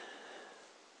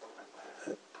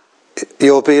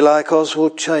 You'll be like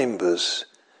Oswald Chambers,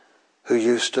 who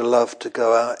used to love to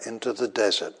go out into the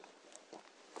desert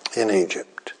in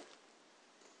Egypt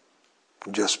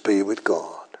and just be with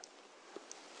God.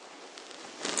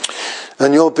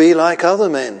 And you'll be like other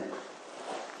men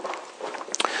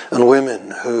and women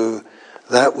who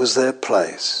that was their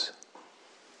place.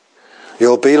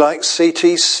 You'll be like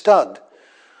C.T. Studd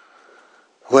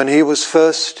when he was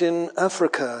first in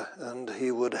Africa, and he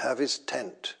would have his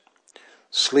tent,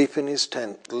 sleep in his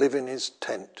tent, live in his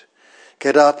tent,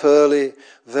 get up early,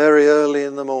 very early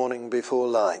in the morning before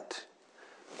light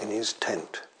in his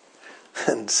tent,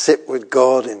 and sit with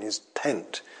God in his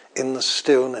tent in the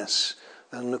stillness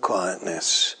and the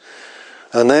quietness.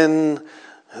 And then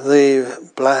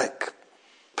the black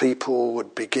people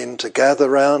would begin to gather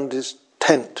round his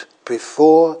tent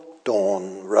before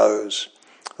dawn rose.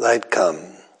 They'd come.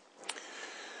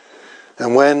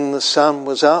 And when the sun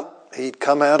was up, he'd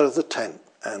come out of the tent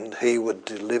and he would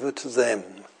deliver to them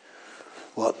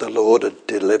what the Lord had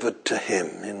delivered to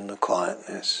him in the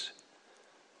quietness.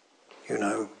 You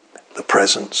know, the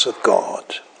presence of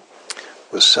God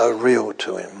was so real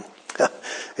to him.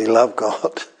 He loved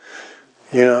God,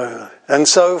 you know. And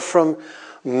so from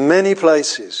many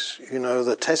places, you know,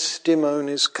 the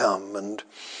testimonies come. And,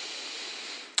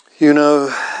 you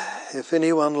know, if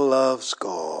anyone loves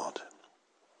God,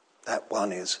 that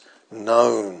one is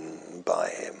known by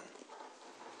him.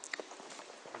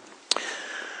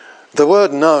 The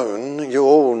word known, you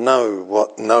all know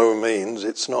what know means.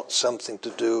 It's not something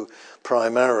to do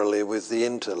primarily with the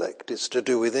intellect. It's to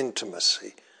do with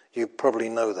intimacy. You probably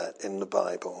know that in the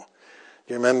Bible.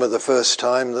 You remember the first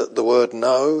time that the word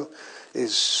know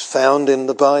is found in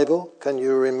the Bible? Can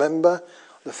you remember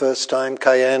the first time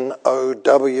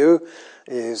K-N-O-W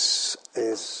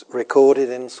is recorded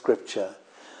in Scripture?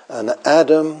 And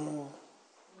Adam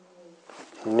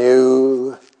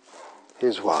knew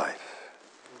his wife,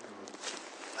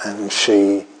 and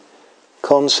she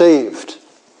conceived.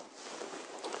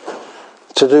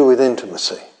 To do with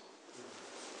intimacy.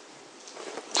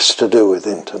 It's to do with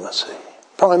intimacy,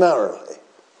 primarily.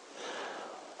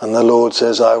 And the Lord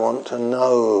says, I want to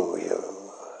know you.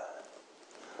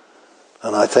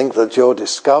 And I think that you'll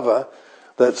discover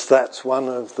that's one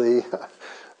of the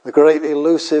great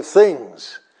elusive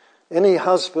things. Any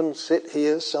husband sit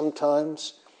here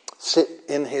sometimes, sit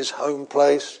in his home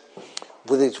place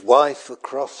with his wife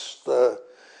across the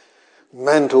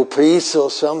mantelpiece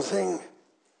or something,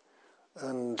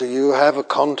 and do you have a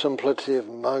contemplative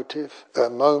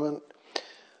moment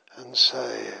and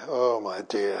say, oh my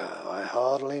dear, I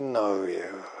hardly know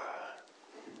you.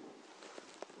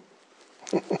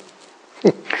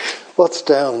 What's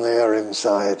down there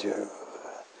inside you?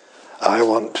 I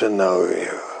want to know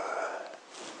you.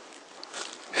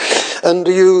 And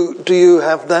do you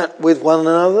have that with one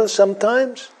another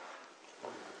sometimes?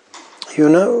 You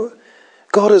know,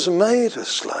 God has made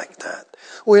us like that.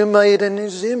 We're made in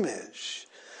his image.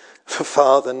 The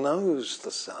Father knows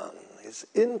the Son is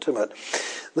intimate.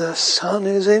 The Son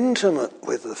is intimate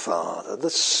with the Father. The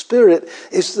Spirit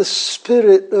is the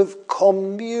spirit of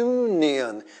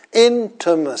communion,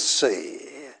 intimacy.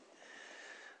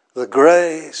 The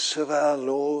grace of our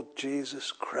Lord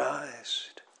Jesus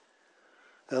Christ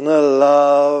and the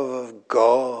love of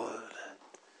God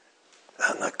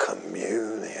and the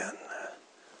communion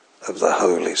of the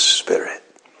Holy Spirit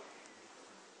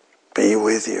be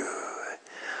with you.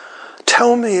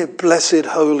 Tell me, blessed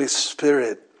Holy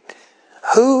Spirit,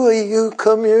 who are you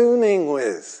communing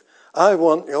with? I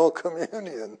want your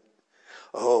communion.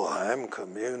 Oh, I am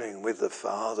communing with the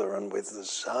Father and with the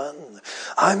Son.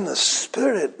 I'm the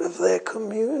Spirit of their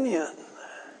communion.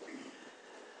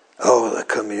 Oh, the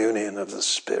communion of the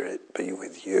Spirit be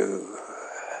with you.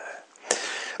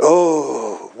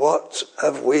 Oh, what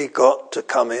have we got to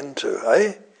come into,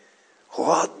 eh?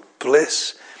 What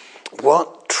bliss,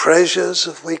 what treasures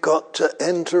have we got to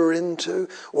enter into?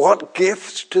 What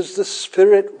gifts does the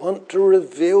Spirit want to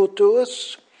reveal to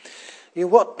us?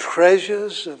 What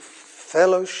treasures of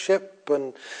fellowship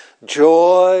and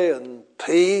joy and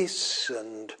peace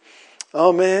and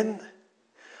amen.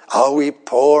 Are we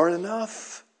poor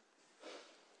enough?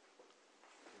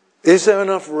 Is there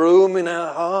enough room in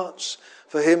our hearts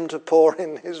for him to pour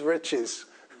in his riches?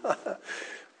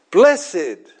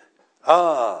 Blessed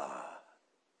are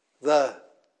the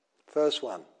first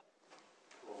one,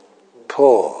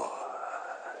 poor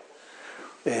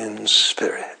in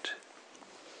spirit,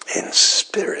 in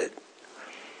spirit.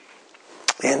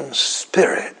 In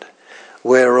spirit,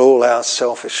 where all our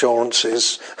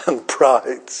self-assurances and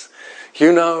prides,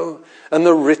 and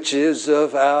the riches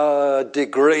of our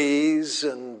degrees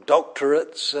and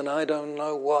doctorates and I don't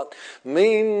know what,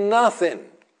 mean nothing.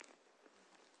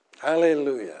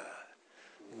 Hallelujah.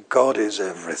 God is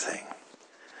everything.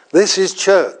 This is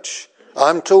church.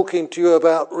 I'm talking to you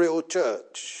about real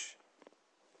church.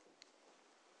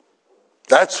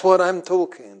 That's what I'm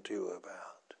talking to you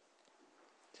about.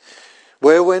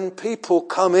 Where when people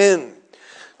come in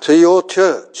to your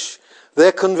church,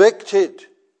 they're convicted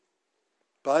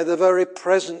by the very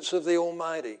presence of the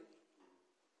Almighty.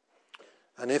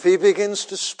 And if he begins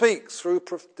to speak through,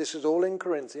 this is all in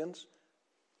Corinthians,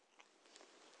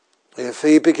 if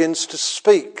he begins to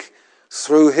speak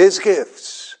through his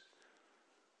gifts,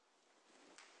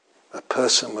 a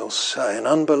person will say, an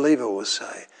unbeliever will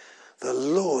say, the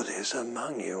Lord is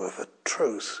among you of a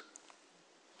truth.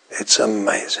 It's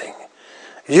amazing.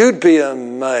 You'd be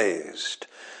amazed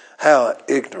how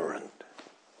ignorant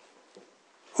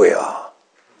we are.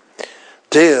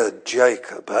 Dear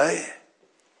Jacob,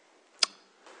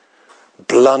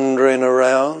 blundering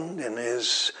around in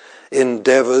his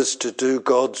endeavours to do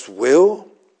God's will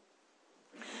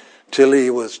till he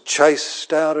was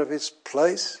chased out of his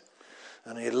place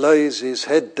and he lays his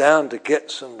head down to get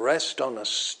some rest on a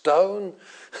stone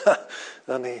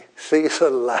and he sees a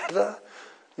ladder.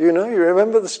 You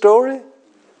remember the story?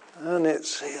 And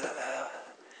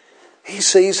he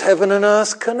sees heaven and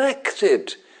earth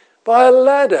connected by a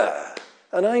ladder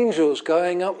and angels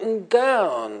going up and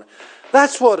down.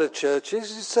 That's what a church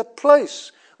is. It's a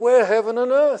place where heaven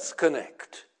and earth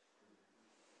connect.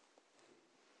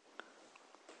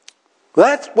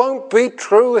 That won't be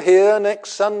true here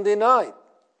next Sunday night,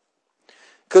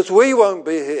 because we won't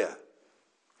be here.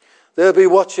 They'll be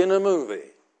watching a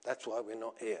movie. That's why we're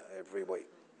not here every week.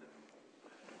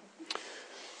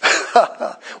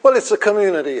 Well, it's a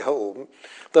community hall.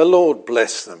 The Lord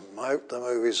bless them. I hope the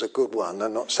movie's a good one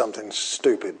and not something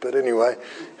stupid. But anyway,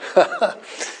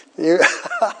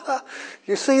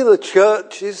 you see, the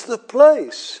church is the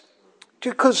place.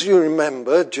 Because you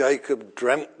remember, Jacob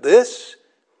dreamt this.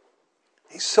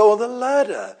 He saw the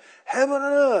ladder, heaven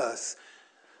and earth,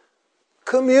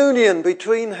 communion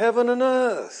between heaven and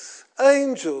earth,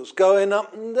 angels going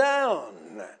up and down.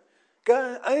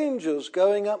 Angels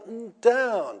going up and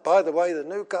down. By the way, the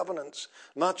new covenant's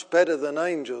much better than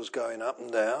angels going up and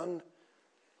down.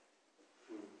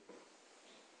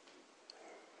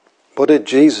 What did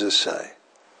Jesus say?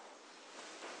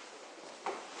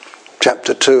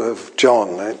 Chapter 2 of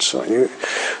John.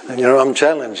 I'm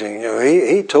challenging you.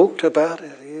 He talked about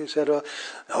it. He said,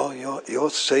 you'll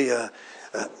see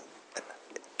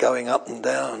going up and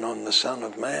down on the Son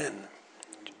of Man.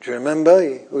 Do you remember?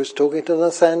 He was talking to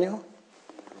Nathaniel.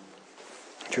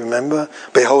 Do you remember?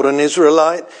 Behold, an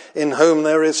Israelite in whom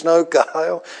there is no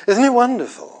guile. Isn't it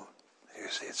wonderful? You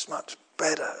see, it's much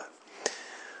better.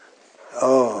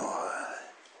 And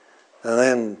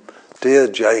then dear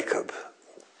Jacob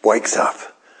wakes up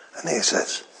and he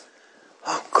says,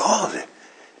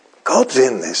 God's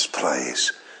in this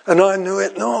place and I knew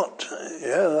it not.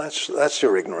 Yeah, that's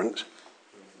your ignorance.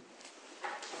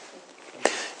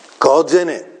 God's in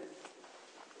it.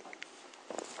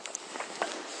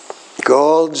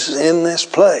 God's in this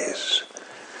place.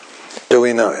 Do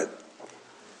we know it?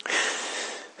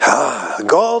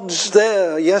 God's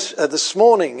there. Yes, this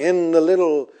morning in the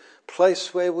little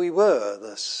place where we were,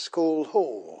 the school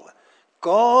hall.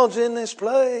 God's in this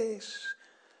place.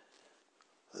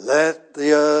 Let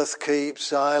the earth keep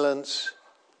silence.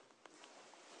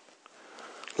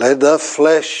 Let the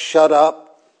flesh shut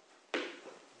up.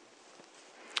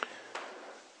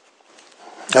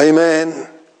 Amen.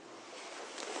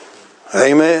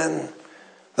 Amen.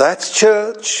 That's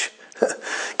church.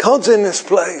 God's in this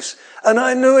place. And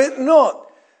I knew it not.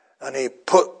 And he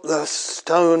put the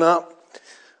stone up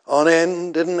on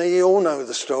end, didn't he? You all know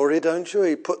the story, don't you?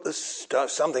 He put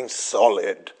something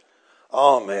solid.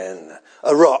 Amen.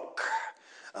 A rock.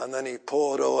 And then he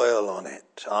poured oil on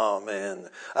it. Amen.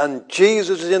 And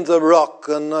Jesus is in the rock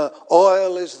and the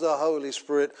oil is the Holy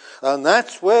Spirit. And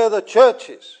that's where the church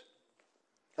is.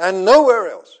 And nowhere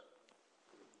else.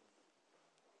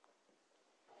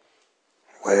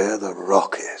 Where the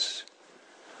rock is.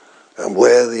 And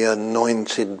where the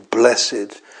anointed,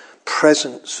 blessed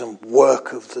presence and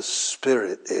work of the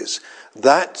Spirit is.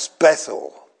 That's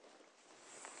Bethel.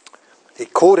 He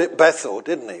called it Bethel,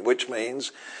 didn't he? Which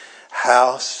means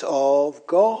house of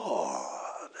God.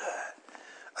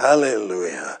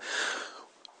 Hallelujah.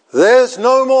 There's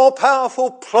no more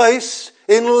powerful place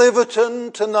in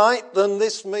Liverton tonight than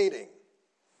this meeting.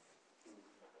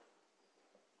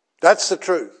 That's the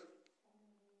truth.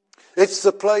 It's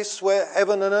the place where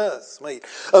heaven and earth meet.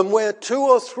 And where 2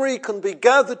 or 3 can be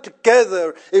gathered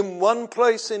together in one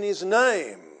place in his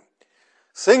name,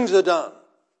 things are done.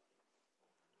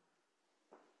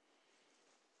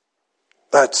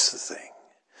 That's the thing.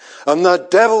 And the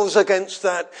devil's against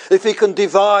that. If he can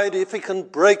divide, if he can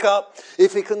break up,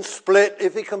 if he can split,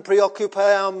 if he can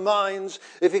preoccupy our minds,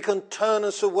 if he can turn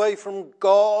us away from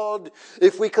God,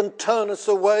 if we can turn us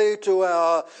away to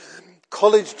our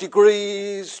college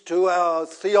degrees, to our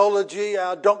theology,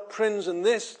 our doctrines, and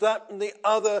this, that, and the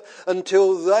other,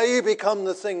 until they become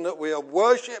the thing that we are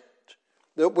worshipped,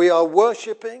 that we are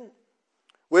worshipping,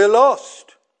 we're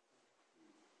lost.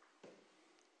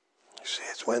 You see,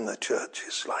 it's when the church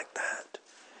is like that,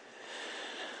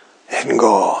 in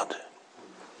God.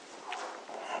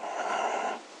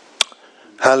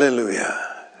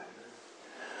 Hallelujah.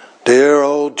 Dear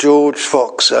old George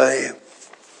Fox, eh?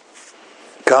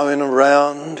 Going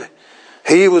around.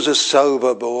 He was a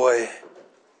sober boy.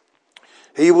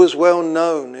 He was well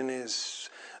known in his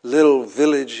little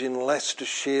village in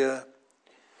Leicestershire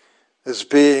as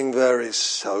being very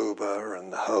sober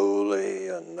and holy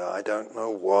and I don't know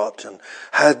what, and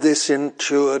had this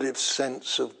intuitive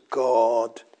sense of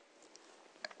God.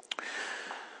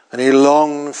 And he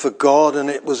longed for God, and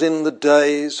it was in the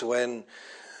days when,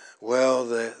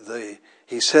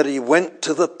 he said he went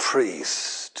to the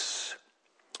priests.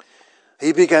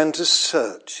 He began to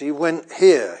search. He went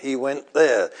here, he went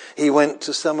there. He went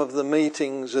to some of the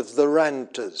meetings of the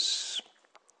ranters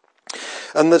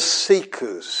and the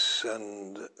seekers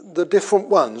and the different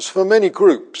ones, for many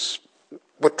groups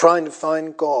were trying to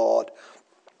find God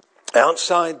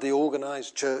outside the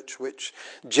organised church, which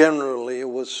generally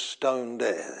was stone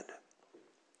dead.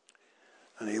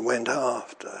 And he went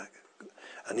after,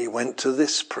 and he went to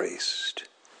this priest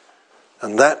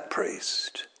and that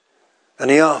priest, and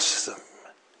he asked them,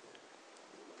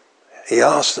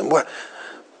 well,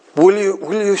 will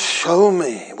you show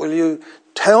me, will you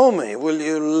tell me, will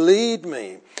you lead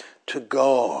me to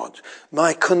God?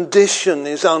 My condition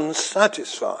is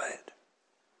unsatisfied.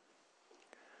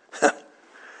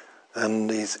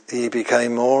 And he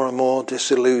became more and more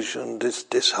disillusioned,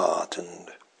 disheartened.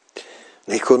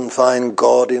 He couldn't find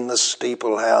God in the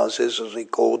steeple houses, as he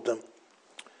called them.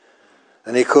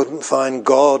 And he couldn't find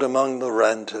God among the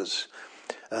ranters.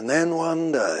 And then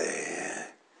one day,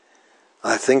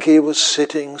 I think he was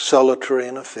sitting solitary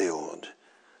in a field,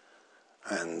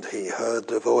 and he heard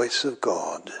the voice of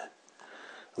God.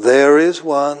 There is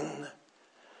one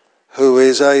who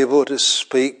is able to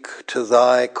speak to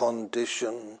thy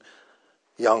condition,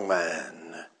 young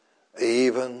man,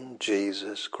 even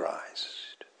Jesus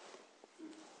Christ.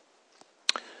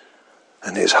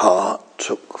 And his heart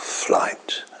took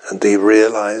flight, and he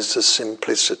realized the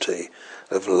simplicity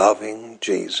of loving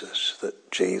Jesus,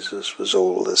 that Jesus was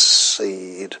all the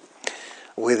seed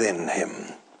within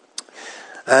him.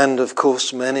 And of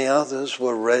course many others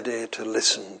were ready to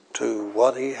listen to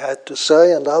what he had to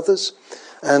say, and others,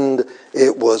 and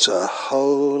it was a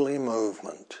holy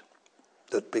movement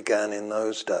that began in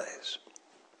those days.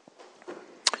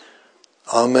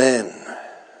 Amen.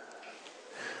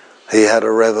 He had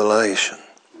a revelation.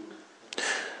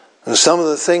 And some of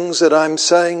the things that I'm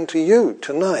saying to you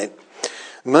tonight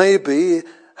may be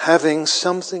having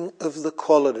something of the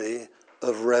quality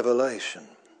of revelation.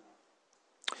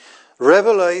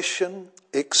 Revelation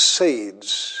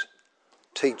exceeds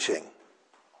teaching.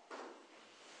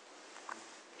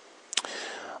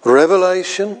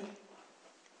 Revelation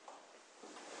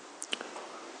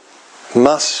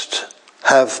must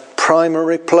have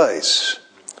primary place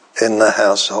in the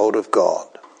household of God.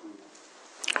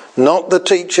 Not the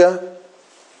teacher,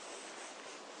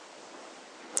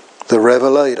 the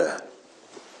revelator,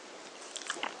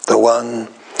 the one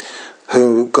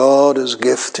who God has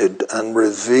gifted and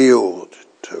revealed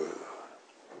to.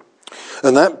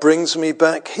 And that brings me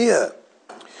back here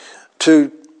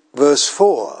to verse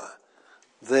 4.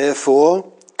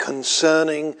 Therefore,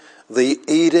 concerning the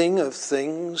eating of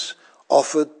things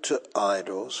offered to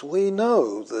idols, we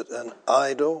know that an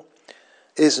idol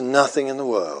is nothing in the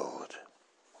world,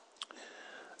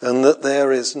 and that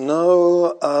there is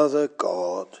no other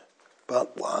God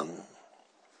but one.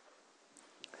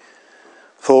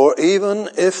 For even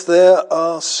if there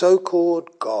are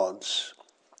so-called gods,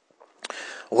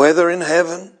 whether in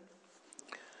heaven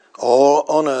or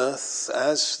on earth,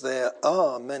 as there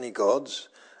are many gods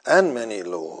and many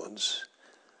lords,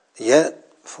 yet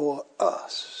for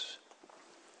us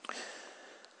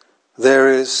there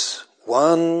is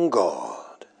one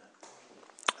God,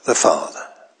 the Father,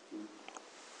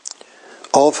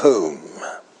 of whom,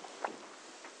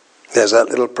 there's that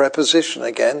little preposition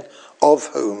again, of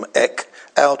whom, ek,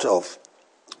 out of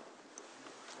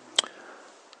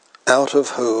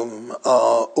whom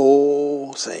are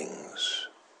all things,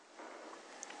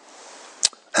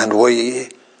 and we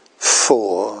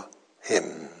for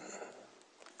him.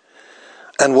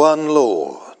 And one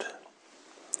Lord,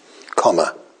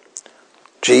 comma,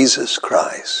 Jesus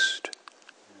Christ,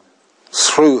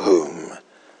 through whom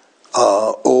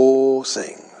are all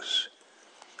things,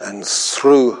 and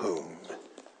through whom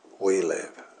we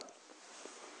live.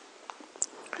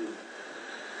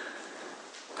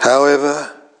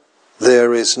 However,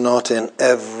 there is not in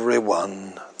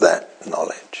everyone that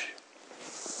knowledge.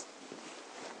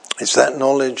 Is that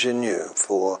knowledge in you?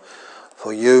 For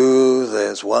you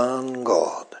there's one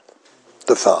God,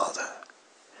 the Father,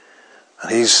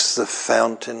 and He's the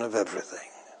fountain of everything.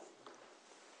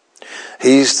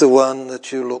 He's the one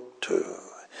that you look to.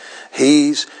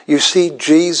 You see,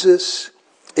 Jesus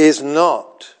is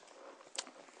not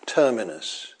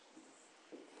terminus.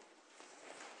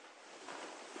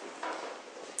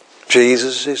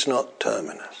 Jesus is not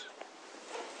terminus.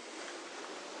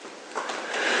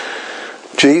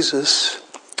 Jesus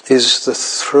is the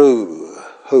through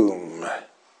whom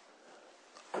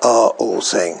are all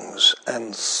things,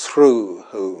 and through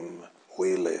whom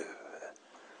we live.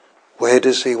 Where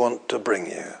does He want to bring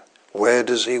you? Where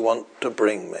does He want to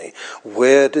bring me?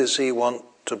 Where does He want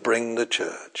to bring the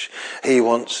church? He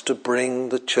wants to bring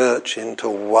the church into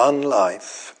one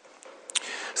life,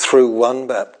 through one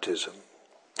baptism,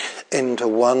 into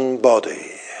one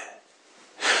body.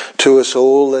 To us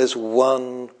all there's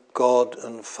one God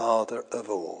and Father of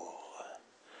all.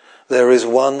 There is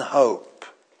one hope.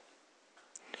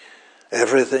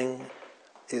 Everything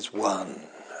is one.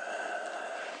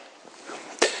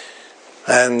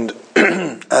 And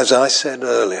as I said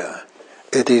earlier,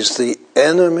 it is the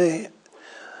enemy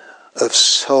of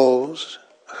souls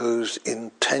whose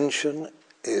intention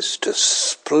is to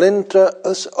splinter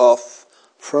us off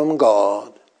from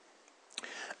God,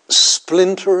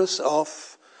 splinter us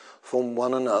off from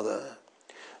one another,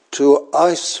 to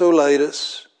isolate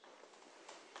us,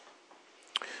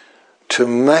 to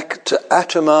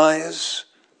atomize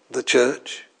the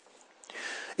church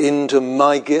into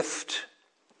my gift.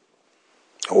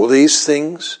 All these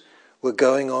things were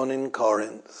going on in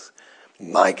Corinth.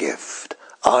 My gift.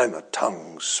 I'm a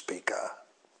tongue speaker.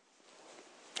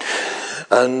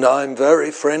 And I'm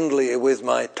very friendly with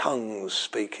my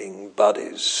tongue-speaking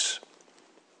buddies.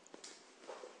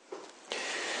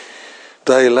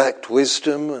 They lacked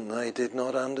wisdom and they did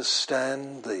not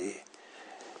understand the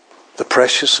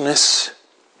preciousness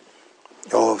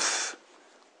of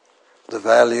the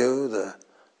value, the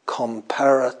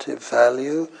comparative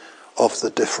value of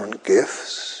the different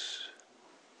gifts.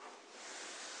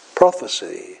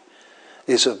 Prophecy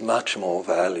is of much more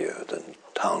value than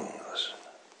tongues.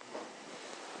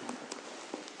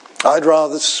 I'd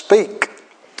rather speak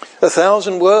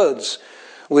 1,000 words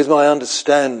with my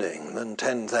understanding than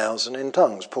 10,000 in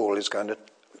tongues. Paul is going to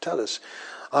tell us.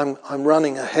 I'm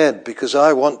running ahead because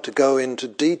I want to go into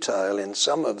detail in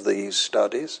some of these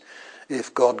studies,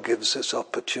 if God gives us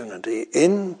opportunity,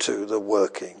 into the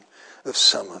working of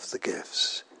some of the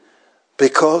gifts.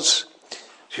 Because,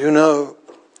 you know,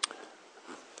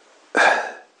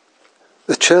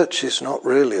 the church is not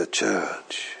really a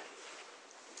church,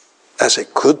 as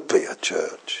it could be a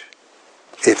church,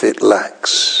 if it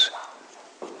lacks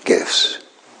gifts.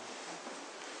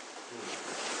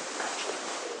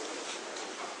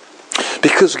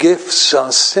 Because gifts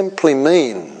are simply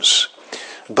means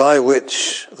by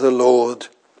which the Lord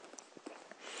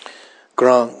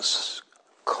grants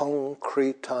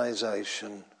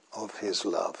concretization of His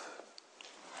love.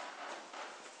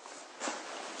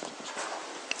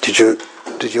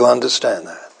 Did you understand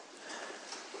that?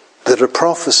 That a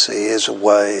prophecy is a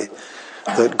way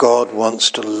that God wants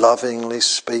to lovingly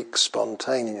speak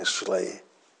spontaneously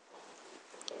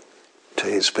to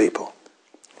His people.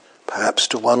 Perhaps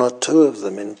to one or two of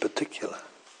them in particular,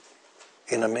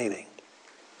 in a meeting.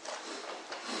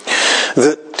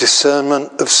 That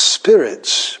discernment of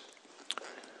spirits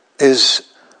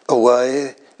is a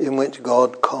way in which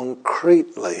God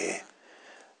concretely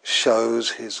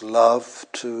shows His love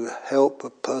to help a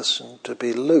person to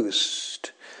be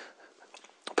loosed,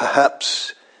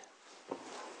 perhaps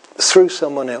through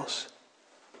someone else,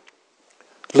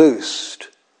 loosed,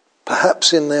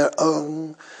 perhaps in their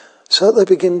own, so they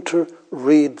begin to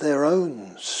read their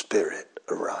own spirit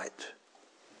aright,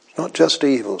 not just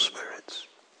evil spirits.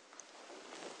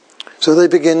 So they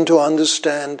begin to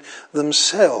understand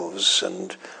themselves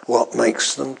and what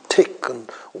makes them tick and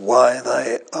why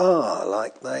they are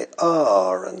like they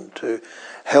are, and to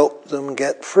help them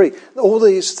get free. All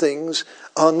these things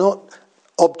are not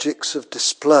objects of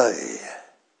display.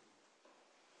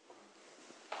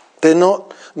 They're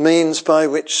not means by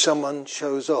which someone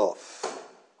shows off.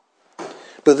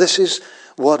 But this is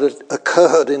what had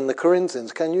occurred in the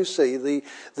Corinthians. Can you see?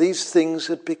 These things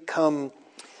had become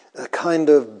a kind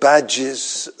of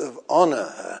badges of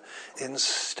honour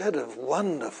instead of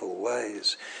wonderful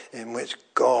ways in which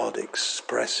God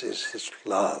expresses his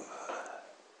love.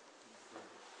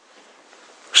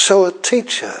 So a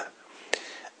teacher,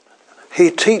 he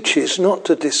teaches not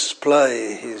to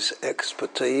display his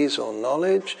expertise or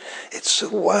knowledge. It's a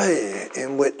way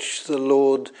in which the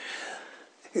Lord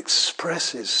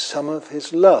expresses some of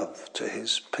his love to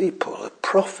his people. A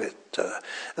prophet,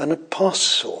 an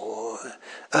apostle,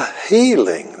 a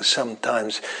healing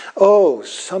sometimes. Oh,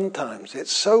 sometimes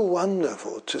it's so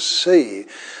wonderful to see.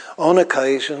 On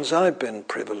occasions I've been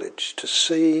privileged to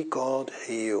see God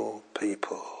heal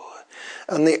people.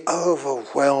 And the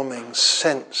overwhelming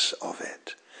sense of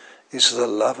it is the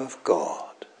love of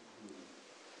God.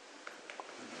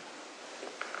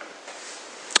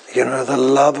 You know, the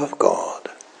love of God.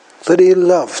 That he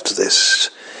loved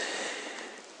this.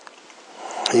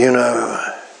 You know,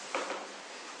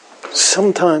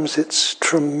 sometimes it's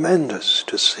tremendous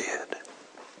to see it.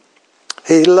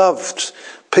 He loved,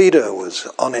 Peter was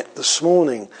on it this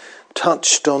morning,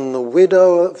 touched on the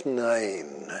widow of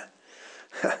Nain.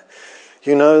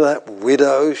 You know that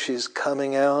widow, she's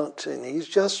coming out and he's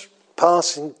just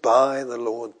passing by the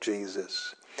Lord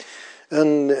Jesus.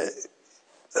 And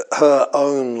her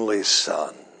only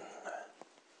son.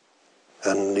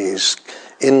 And he's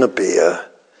in the bier.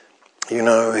 You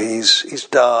know, he's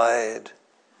died.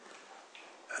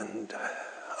 And,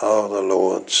 oh, the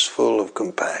Lord's full of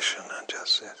compassion and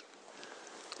just says,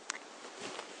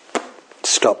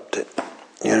 stopped it.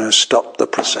 You know, stopped the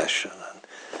procession.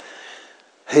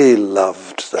 He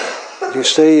loved that. You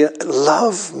see,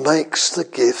 love makes the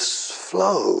gifts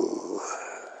flow.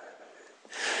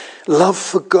 Love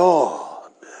for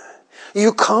God.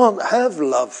 You can't have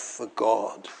love for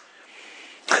God.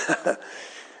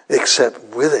 Except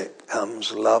with it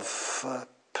comes love for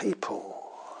people.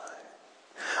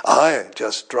 I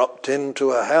just dropped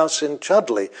into a house in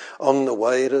Chudley on the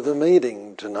way to the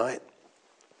meeting tonight.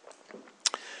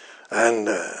 And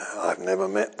I've never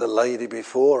met the lady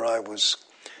before. I was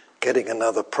getting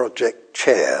another project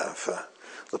chair for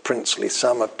the princely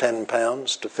sum of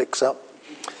 £10 to fix up.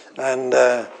 And,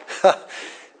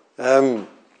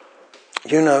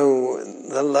 you know,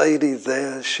 the lady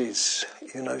there, she's,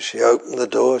 you know, she opened the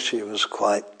door. She was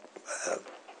quite a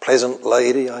pleasant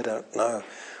lady. I don't know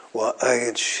what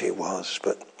age she was,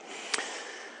 but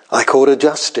I called her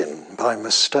Justin by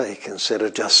mistake instead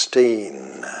of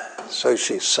Justine. So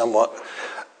she's somewhat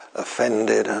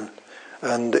offended.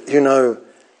 And you know,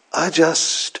 I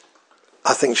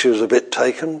think she was a bit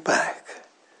taken back.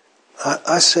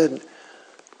 I said,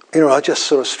 you know, I just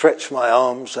sort of stretched my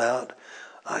arms out.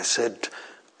 I said,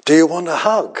 do you want a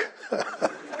hug?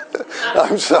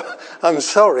 I'm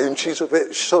sorry. And she's a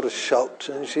bit sort of shocked.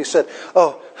 And she said,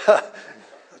 oh,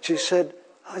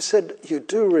 I said, you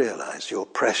do realise you're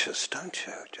precious, don't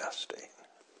you, Justine?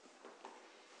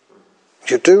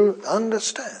 You do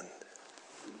understand.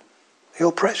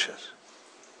 You're precious.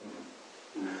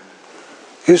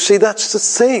 You see, that's the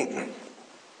thing.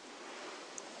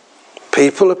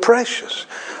 People are precious.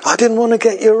 I didn't want to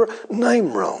get your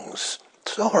name wrong.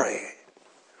 Sorry.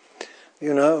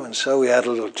 You know, and so we had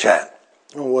a little chat.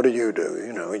 Well, what do? You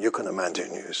know, you can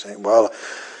imagine you saying, well,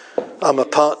 I'm a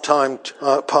part-time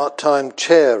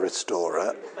chair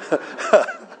restorer. Did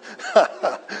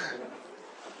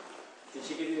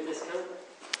she give you a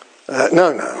discount?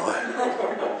 No.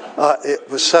 It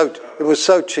was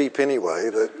so cheap anyway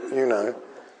that, you know,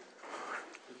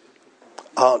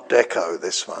 Art Deco,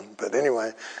 this one. But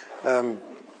anyway,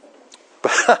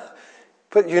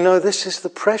 but you know, this is the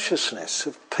preciousness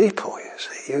of people, you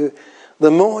see.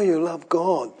 The more you love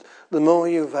God, the more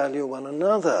you value one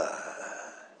another.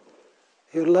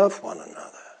 You love one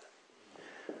another.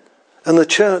 And the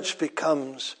church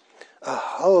becomes a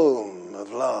home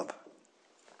of love.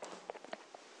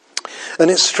 And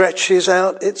it stretches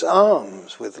out its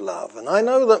arms with love. And I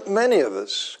know that many of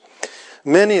us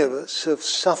have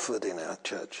suffered in our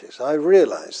churches. I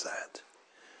realise that.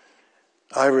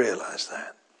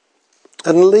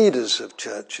 And leaders of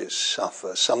churches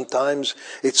suffer. Sometimes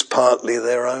it's partly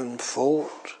their own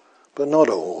fault, but not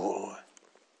all.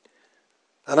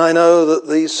 And I know that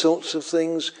these sorts of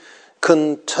things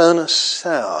can turn us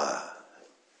sour.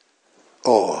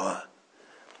 Or,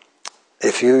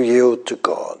 if you yield to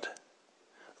God,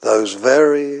 those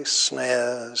very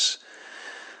snares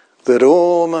that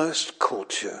almost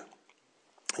caught you,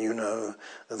 you know,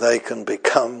 they can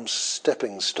become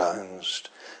stepping stones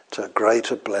to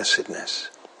greater blessedness.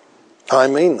 I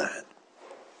mean that.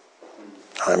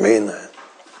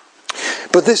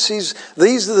 But these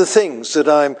are the things that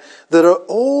are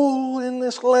all in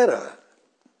this letter.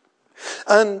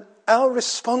 And our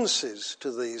responses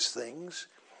to these things,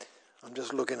 I'm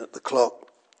just looking at the clock,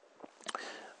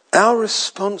 our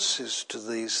responses to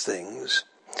these things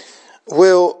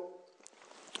will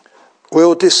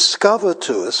discover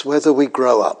to us whether we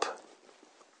grow up.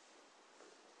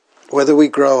 Whether we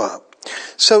grow up.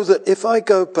 So that if I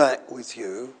go back with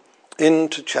you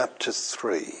into chapter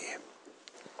 3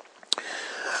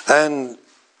 and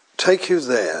take you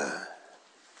there,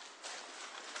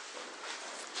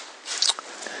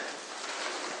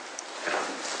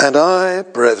 and I,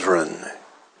 brethren,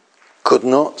 could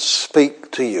not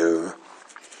speak to you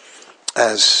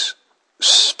as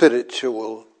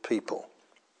spiritual people,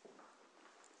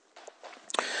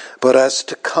 but as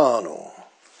to carnal,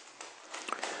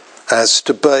 as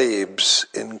to babes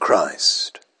in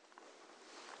Christ.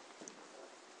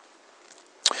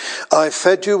 I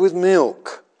fed you with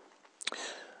milk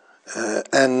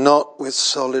and not with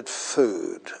solid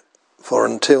food, for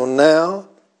until now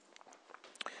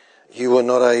you were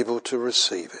not able to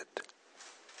receive it.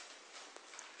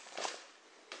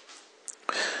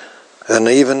 And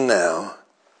even now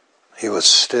you are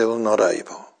still not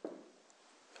able,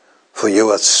 for you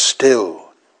are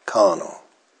still carnal.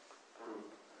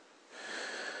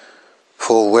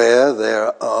 For where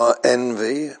there are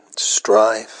envy,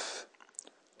 strife,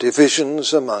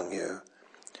 divisions among you,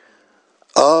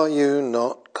 are you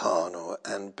not carnal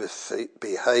and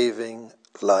behaving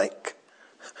like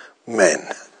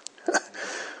men?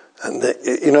 And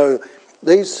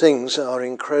these things are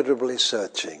incredibly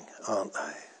searching, aren't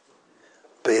they?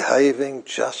 Behaving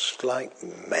just like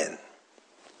men.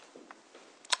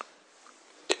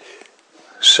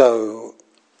 So,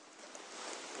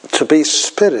 to be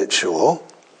spiritual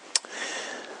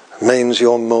means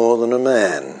you're more than a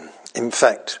man. In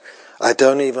fact, I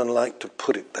don't even like to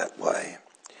put it that way.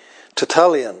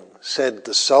 Tertullian said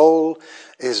the soul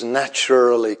is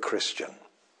naturally Christian.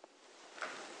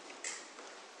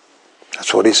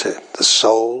 That's what he said. The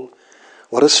soul.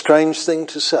 What a strange thing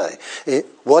to say.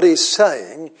 What he's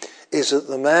saying is that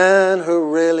the man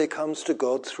who really comes to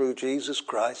God through Jesus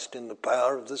Christ in the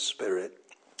power of the Spirit,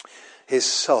 his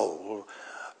soul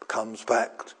comes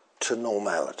back to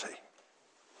normality.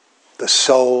 The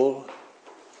soul,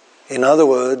 in other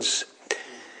words,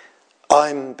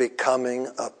 I'm becoming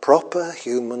a proper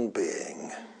human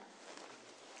being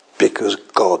because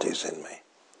God is in me.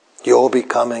 You're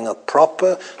becoming a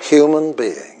proper human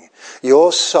being.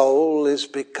 Your soul is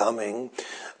becoming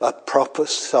a proper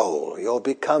soul. You're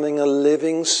becoming a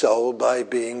living soul by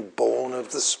being born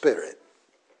of the Spirit.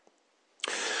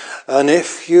 And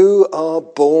if you are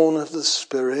born of the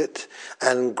Spirit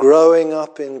and growing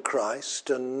up in Christ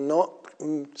and not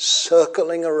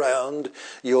circling around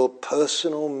your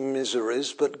personal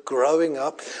miseries, but growing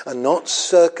up and not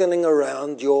circling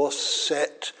around your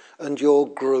set and your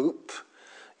group,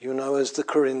 as the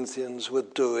Corinthians were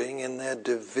doing in their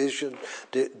divisive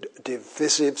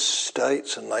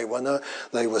states, and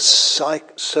they were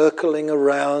circling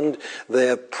around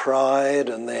their pride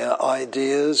and their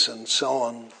ideas and so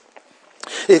on.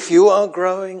 If you are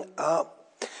growing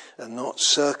up and not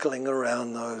circling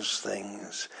around those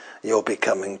things, you're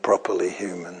becoming properly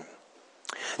human.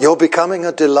 You're becoming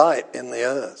a delight in the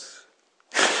earth.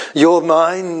 Your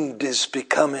mind is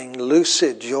becoming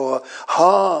lucid. Your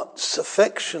heart's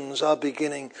affections are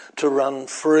beginning to run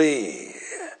free.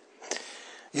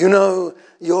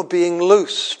 You're being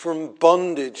loose from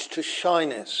bondage to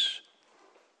shyness.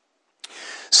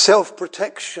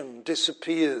 Self-protection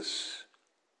disappears.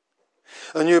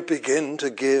 And you begin to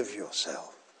give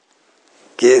yourself,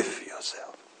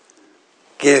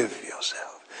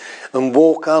 and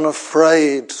walk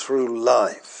unafraid through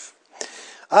life.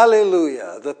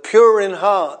 Hallelujah. The pure in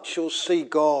heart shall see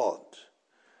God.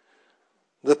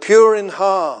 The pure in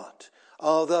heart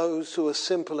are those who are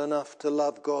simple enough to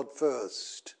love God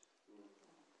first.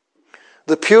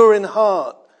 The pure in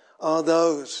heart are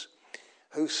those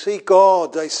who see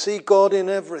God. They see God in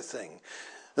everything.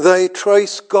 They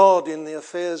trace God in the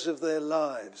affairs of their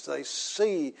lives. They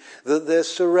see that they're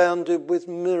surrounded with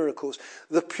miracles.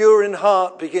 The pure in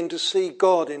heart begin to see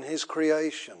God in his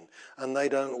creation, and they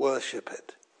don't worship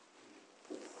it.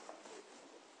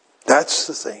 That's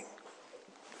the thing.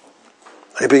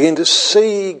 They begin to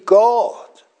see God.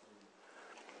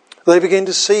 They begin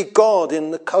to see God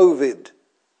in the COVID.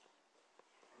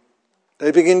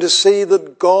 They begin to see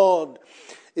that God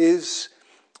is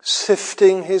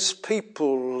sifting his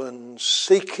people and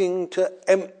seeking to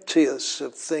empty us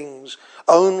of things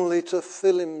only to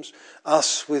fill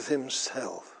us with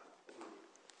himself.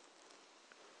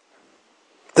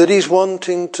 That he's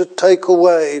wanting to take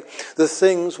away the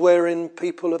things wherein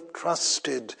people have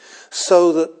trusted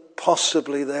so that that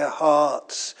possibly their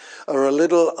hearts are a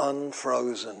little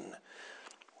unfrozen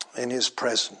in his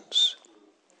presence.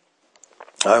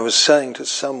 I was saying to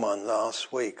someone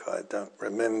last week, I don't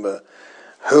remember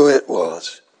who it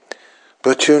was,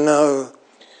 but you know,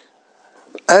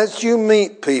 as you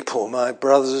meet people, my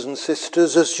brothers and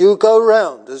sisters, as you go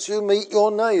round, as you meet your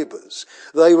neighbours,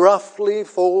 they roughly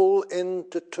fall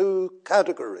into two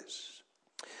categories.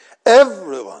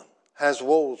 Everyone has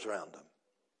walls round them.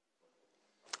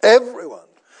 Everyone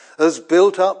has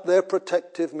built up their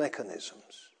protective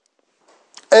mechanisms.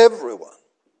 Everyone.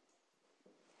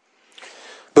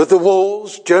 But the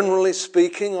walls, generally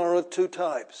speaking, are of two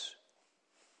types.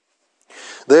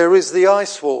 There is the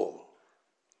ice wall,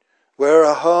 where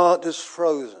a heart is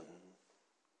frozen.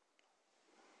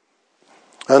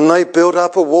 And they built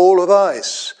up a wall of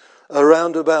ice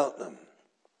around about them.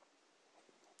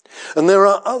 And there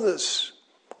are others,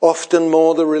 often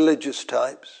more the religious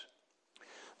types,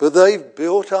 but they've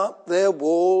built up their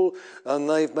wall and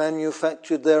they've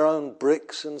manufactured their own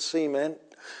bricks and cement,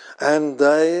 and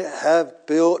they have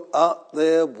built up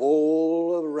their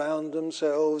wall around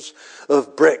themselves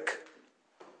of brick.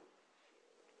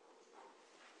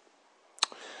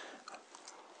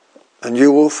 And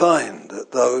you will find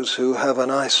that those who have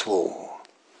an ice wall,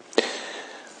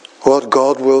 what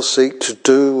God will seek to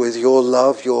do with your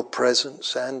love, your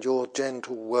presence, and your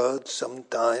gentle words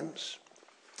sometimes,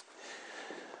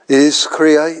 is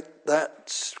create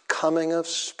that coming of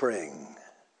spring.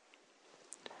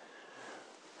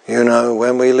 You know,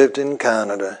 when we lived in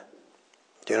Canada,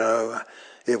 you know,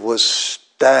 it was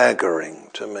staggering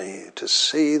to me to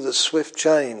see the swift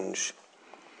change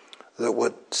that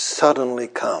would suddenly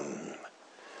come.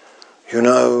 You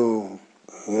know,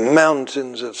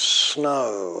 mountains of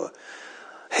snow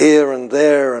here and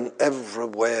there and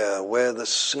everywhere where the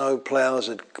snow ploughs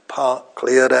had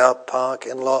cleared our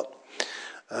parking lot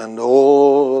and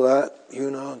all that,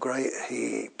 you know, great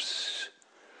heaps.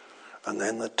 And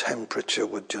then the temperature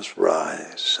would just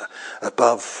rise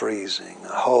above freezing,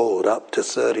 hold up to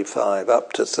 35,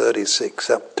 up to 36,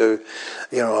 up to,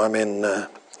 you know, I'm in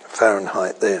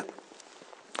Fahrenheit there.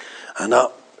 And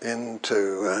up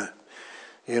into,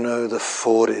 you know, the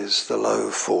 40s, the low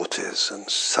 40s, and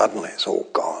suddenly it's all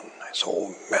gone. It's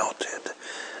all melted.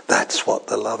 That's what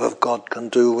the love of God can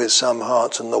do with some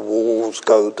hearts, and the walls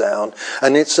go down.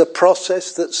 And it's a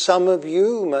process that some of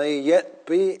you may yet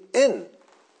be in.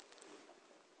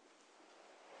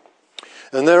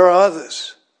 And there are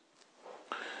others.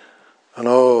 And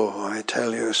oh, I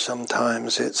tell you,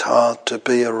 sometimes it's hard to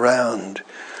be around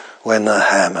when the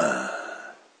hammer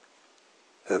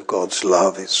of God's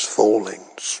love is falling,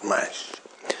 smash,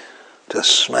 to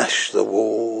smash the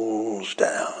walls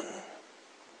down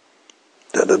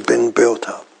that have been built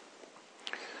up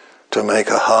to make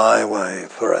a highway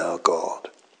for our God.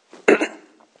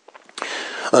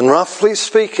 And roughly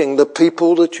speaking, the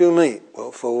people that you meet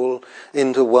will fall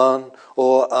into one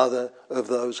or other of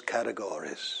those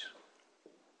categories.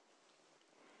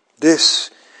 This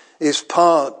is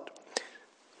part,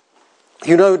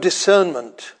 you know,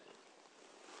 discernment.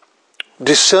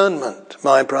 Discernment,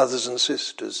 my brothers and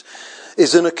sisters,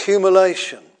 is an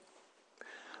accumulation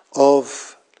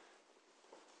of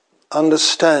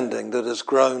understanding that has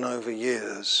grown over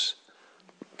years,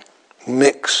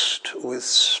 mixed with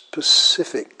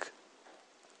specific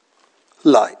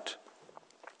light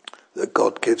that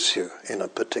God gives you in a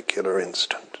particular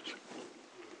instant.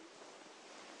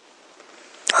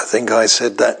 I think I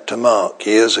said that to Mark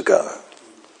years ago,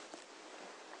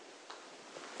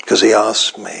 because he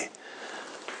asked me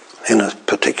in a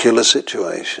particular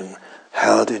situation,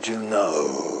 how did you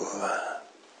know?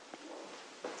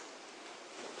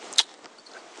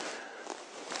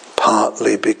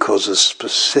 Partly because of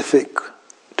specific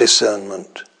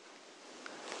discernment,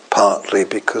 partly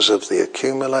because of the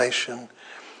accumulation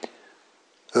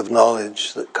of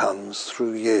knowledge that comes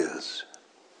through years.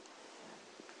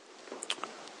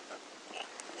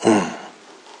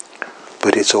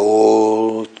 But it's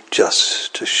all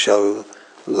just to show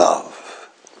love.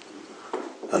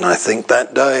 And I think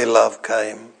that day love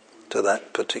came to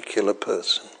that particular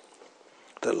person.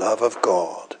 The love of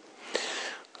God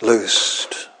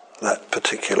loosed that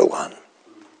particular one.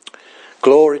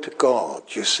 Glory to God.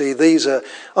 You see,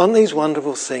 aren't these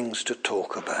wonderful things to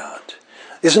talk about?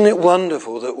 Isn't it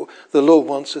wonderful that the Lord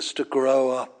wants us to grow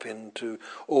up into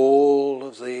all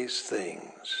of these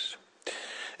things?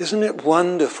 Isn't it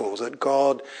wonderful that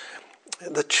God,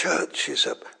 the church is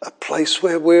a place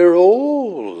where we're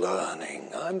all learning.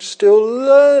 I'm still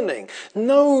learning.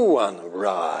 No one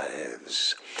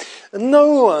arrives.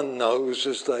 No one knows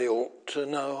as they ought to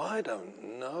know. I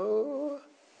don't know.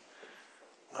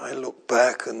 I look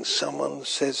back and someone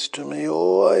says to me,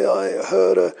 I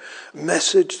heard a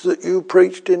message that you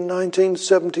preached in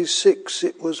 1976.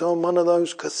 It was on one of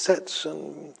those cassettes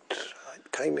and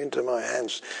it came into my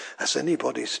hands. Has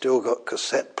anybody still got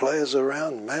cassette players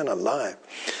around? Man alive.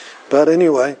 But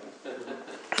anyway,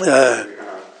 and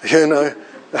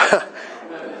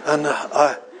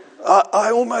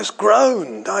I almost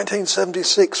groaned.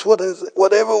 1976,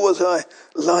 whatever was I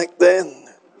like then?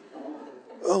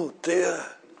 Oh dear.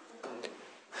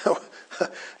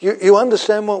 You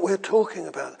understand what we're talking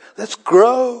about. Let's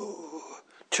grow.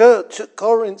 Church at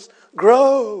Corinth,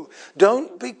 grow.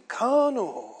 Don't be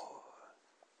carnal.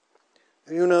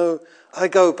 I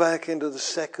go back into the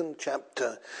 2nd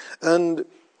chapter and,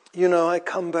 I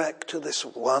come back to this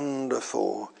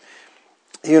wonderful,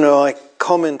 I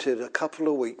commented a couple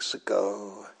of weeks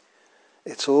ago,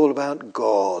 it's all about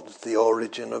God, the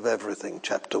origin of everything,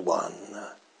 chapter 1.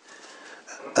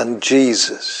 And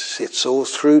Jesus, it's all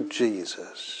through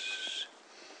Jesus,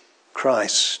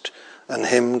 Christ and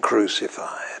Him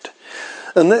crucified.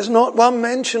 And there's not one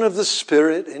mention of the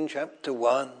Spirit in chapter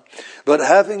 1, but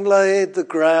having laid the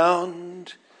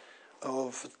ground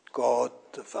of God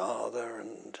the Father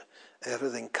and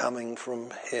everything coming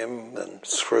from Him and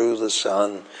through the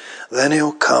Son, then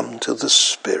He'll come to the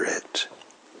Spirit.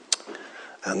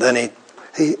 And then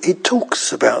he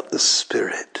talks about the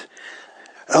Spirit.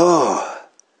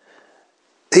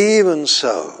 Even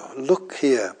so, look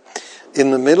here,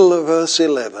 in the middle of verse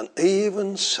 11,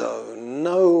 even so,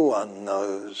 no one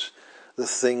knows the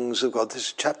things of God. This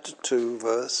is chapter 2,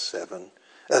 verse 11,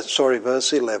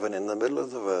 in the middle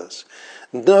of the verse.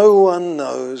 No one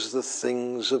knows the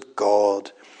things of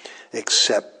God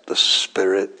except the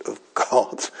Spirit of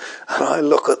God. And I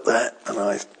look at that and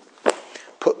I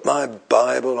put my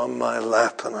Bible on my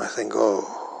lap and I think,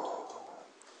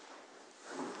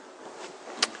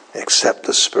 except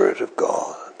the Spirit of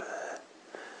God.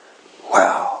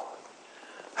 Wow.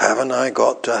 Haven't I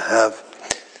got to have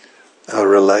a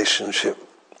relationship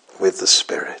with the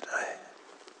Spirit?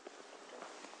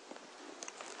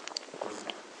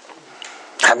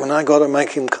 Haven't I got to make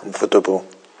Him comfortable?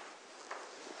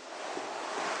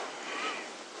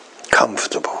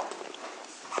 Comfortable.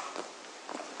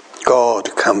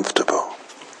 God comfortable.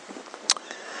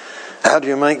 How do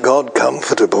you make God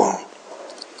comfortable?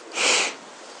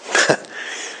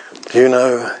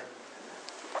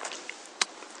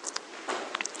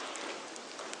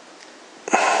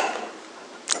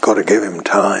 Got to give Him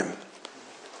time.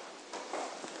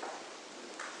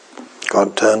 Got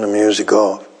to turn the music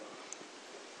off.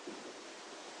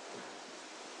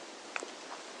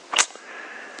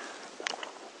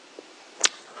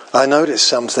 I noticed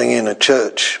something in a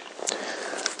church.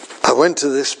 I went to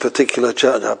this particular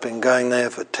church. I've been going there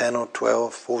for 10 or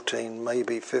 12, 14,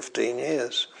 maybe 15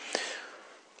 years.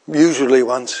 Usually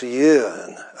once a year.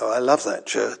 And I love that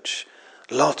church.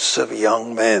 Lots of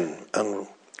young men and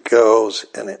girls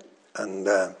in it. And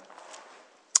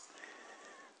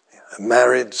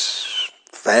marrieds,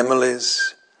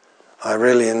 families. I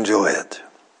really enjoy it.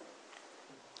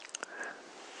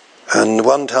 And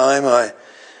one time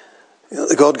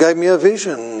God gave me a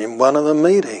vision in one of the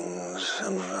meetings,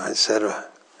 and I said,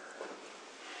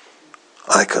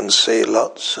 I can see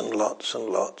lots and lots and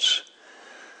lots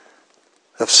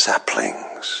of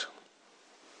saplings.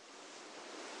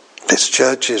 This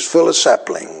church is full of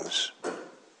saplings.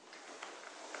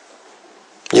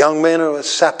 Young men are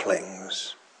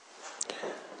saplings.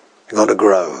 You've got to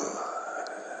grow.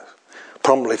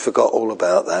 Promptly forgot all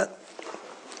about that.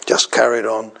 Just carried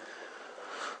on.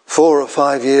 4 or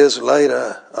 5 years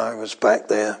later, I was back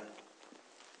there.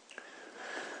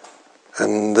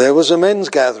 And there was a men's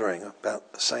gathering,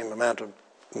 about the same amount of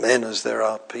men as there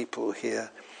are people here.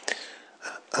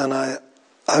 And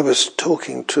I was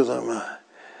talking to them.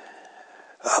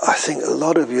 I think a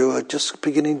lot of you are just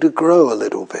beginning to grow a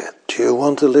little bit. Do you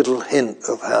want a little hint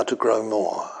of how to grow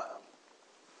more?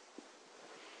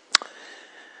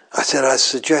 I said, I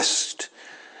suggest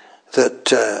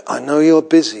that I know you're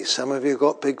busy. Some of you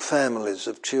got big families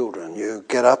of children. You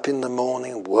get up in the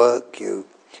morning, work, you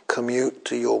commute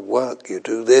to your work, you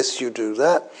do this, you do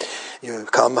that. You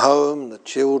come home, the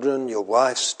children, your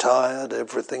wife's tired,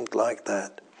 everything like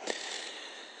that.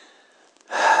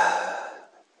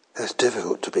 It's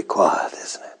difficult to be quiet,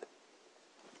 isn't it?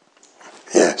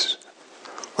 Yes,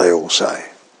 they all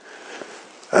say.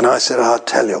 And I said, I'll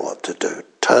tell you what to do.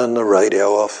 Turn the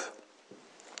radio off.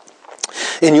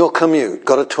 In your commute,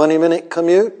 got a 20-minute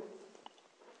commute?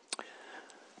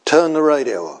 Turn the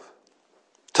radio off.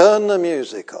 Turn the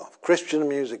music off. Christian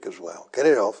music as well. Get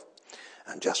it off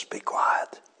and just be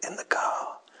quiet in the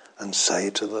car and say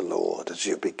to the Lord as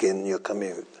you begin your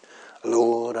commute,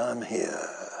 Lord, I'm here.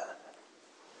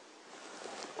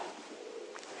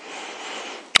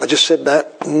 I just said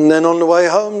that, and then on the way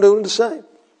home do the same.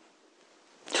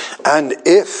 And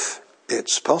if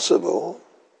it's possible,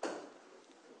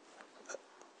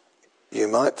 you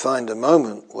might find a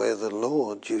moment where the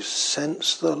Lord, you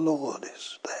sense the Lord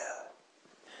is there.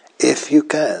 If you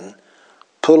can,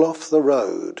 pull off the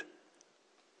road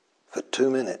for 2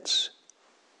 minutes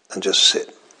and just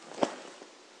sit.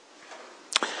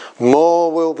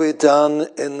 More will be done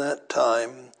in that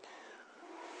time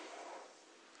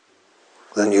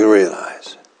than you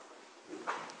realize.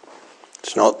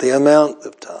 It's not the amount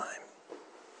of time.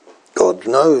 God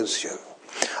knows you.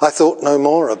 I thought no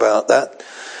more about that.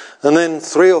 And then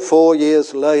 3 or 4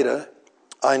 years later,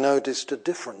 I noticed a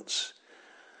difference.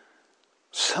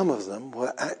 Some of them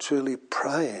were actually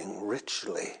praying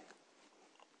richly.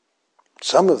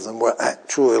 Some of them were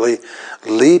actually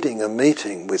leading a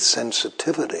meeting with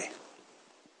sensitivity.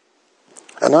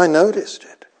 And I noticed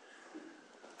it.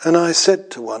 And I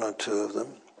said to 1 or 2 of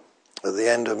them at the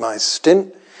end of my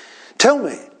stint, tell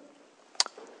me,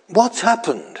 what's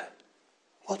happened?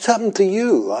 What's happened to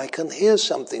you? I can hear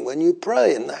something when you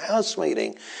pray in the house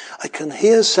meeting. I can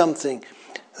hear something.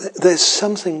 There's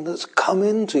something that's come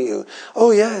into you.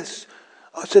 Oh, yes.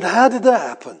 I said, how did that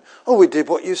happen? Oh, we did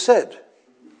what you said.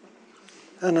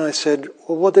 And I said,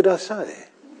 well, what did I say?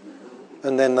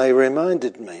 And then they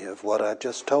reminded me of what I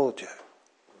just told you.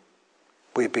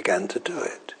 We began to do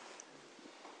it.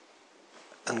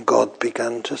 And God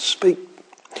began to speak.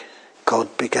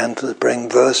 God began to bring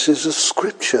verses of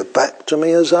scripture back to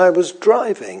me as I was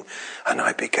driving. And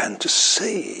I began to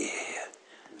see,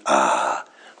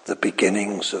 the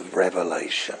beginnings of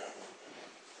revelation.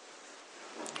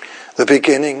 The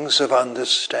beginnings of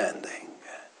understanding.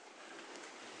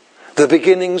 The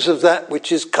beginnings of that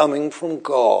which is coming from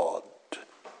God.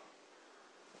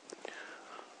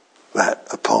 That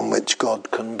upon which God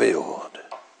can build.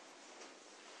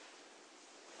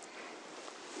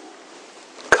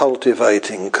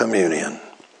 Cultivating communion.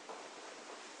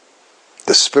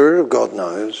 The Spirit of God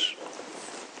knows.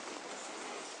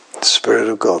 The Spirit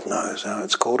of God knows. Now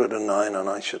it's 9:15 and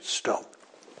I should stop.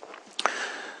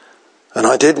 And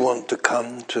I did want to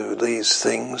come to these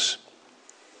things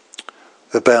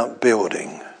about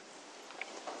building,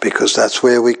 because that's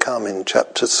where we come in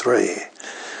chapter 3.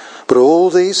 But all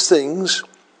these things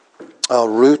are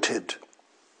rooted.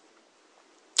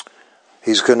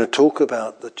 He's going to talk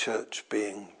about the church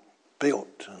being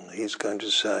built, and he's going to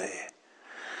say,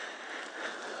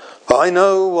 I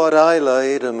know what I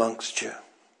laid amongst you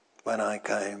when I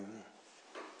came.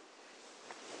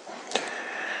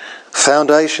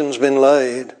 Foundation's been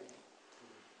laid.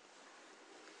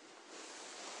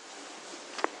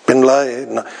 Been laid.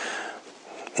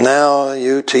 Now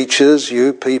you teachers,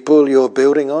 you people, you're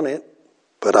building on it.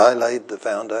 But I laid the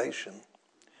foundation.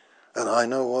 And I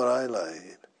know what I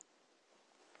laid.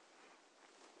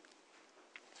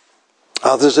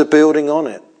 Others are building on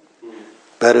it.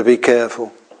 Better be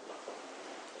careful.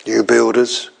 You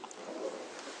builders.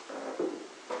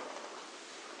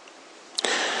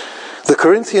 The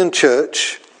Corinthian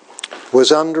church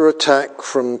was under attack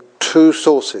from 2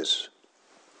 sources.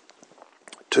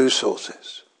 2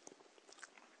 sources.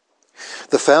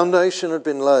 The foundation had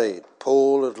been laid.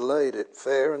 Paul had laid it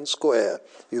fair and square.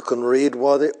 You can read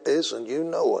what it is and you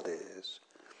know what it is.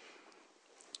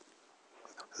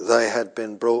 They had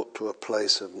been brought to a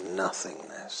place of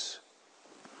nothingness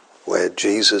where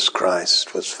Jesus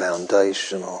Christ was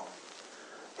foundational.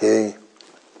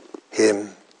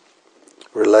 Him,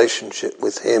 relationship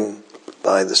with him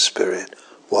by the Spirit,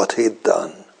 what he'd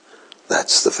done,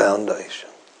 that's the foundation.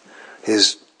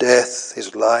 His death,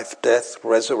 his life, death,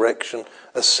 resurrection,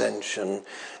 ascension,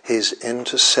 his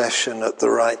intercession at the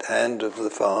right hand of the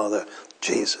Father,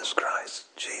 Jesus Christ,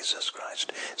 Jesus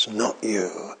Christ. It's not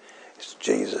you, it's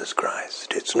Jesus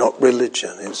Christ. It's not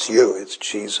religion, it's you, it's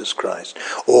Jesus Christ.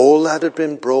 All that had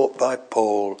been brought by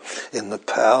Paul in the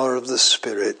power of the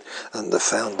Spirit, and the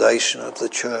foundation of the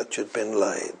church had been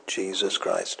laid, Jesus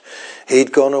Christ.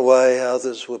 He'd gone away,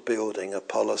 others were building,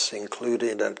 Apollos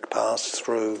included, and passed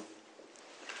through.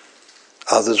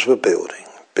 Others were building.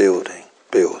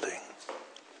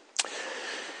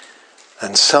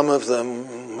 And some of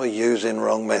them were using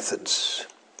wrong methods,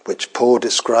 which Paul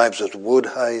describes as wood,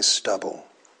 hay, stubble.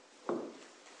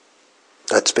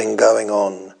 That's been going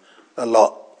on a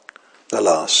lot the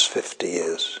last 50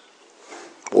 years.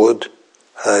 Wood,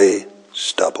 hay,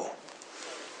 stubble.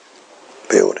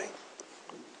 Building.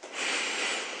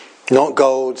 Not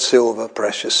gold, silver,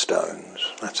 precious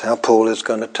stones. That's how Paul is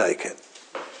going to take it.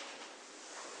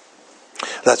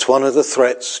 That's one of the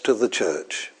threats to the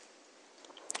church.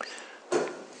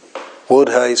 Wood,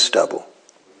 hay, stubble.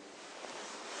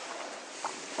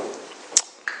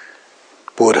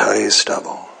 Wood, hay,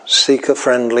 stubble.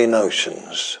 Seeker-friendly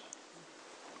notions.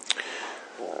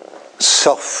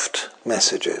 Soft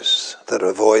messages that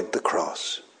avoid the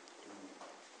cross.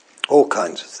 All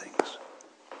kinds of things.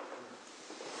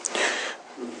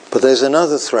 But there's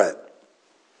another threat.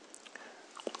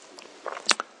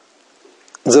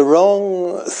 The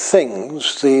wrong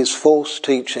things, these false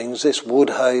teachings, this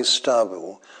wood, hay,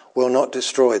 stubble, will not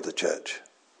destroy the church.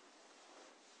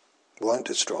 Won't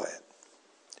destroy it.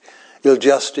 It'll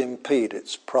just impede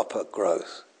its proper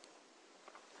growth.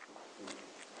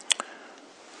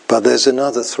 But there's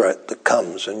another threat that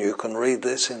comes, and you can read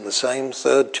this in the same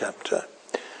 3rd chapter,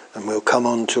 and we'll come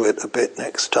on to it a bit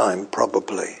next time,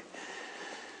 probably.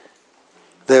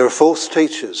 There are false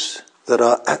teachers that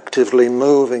are actively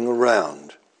moving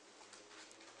around,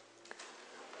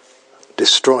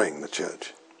 destroying the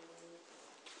church.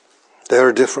 They're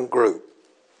a different group.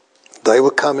 They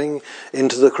were coming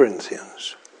into the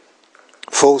Corinthians.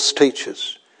 False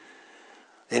teachers.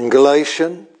 In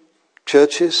Galatian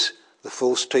churches, the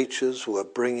false teachers were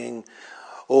bringing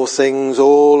all things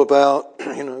all about,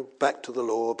 back to the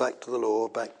law, back to the law,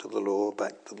 back to the law,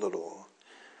 back to the law.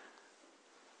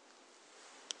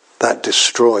 That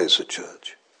destroys a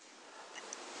church.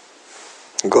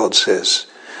 God says,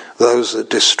 those that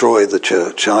destroy the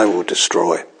church, I will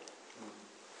destroy.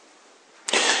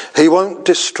 He won't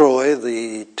destroy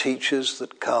the teachers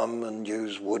that come and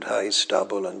use wood, hay,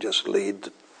 stubble and just lead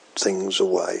things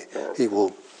away. They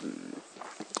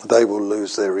will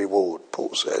lose their reward,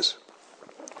 Paul says.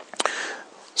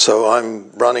 So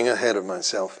I'm running ahead of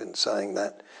myself in saying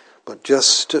that, but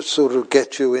just to sort of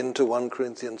get you into 1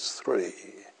 Corinthians 3.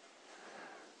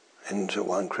 Into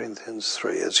 1 Corinthians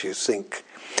 3 as you think.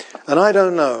 And I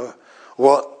don't know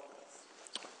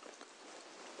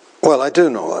I do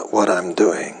know what I'm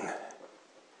doing.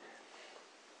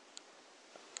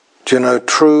 Do you know,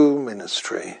 true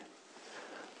ministry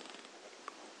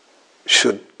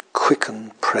should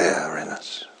quicken prayer in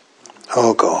us.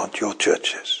 Oh God, your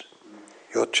churches,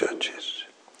 your churches,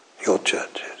 your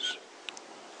churches,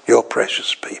 your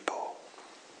precious people.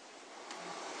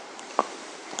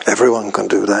 Everyone can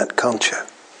do that, can't you?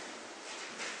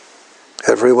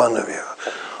 Every one of you.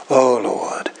 Oh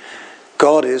Lord,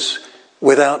 God is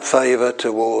without favour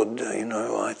toward,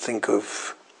 I think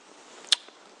of,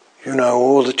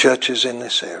 all the churches in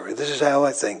this area. This is how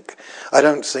I think. I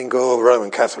don't think,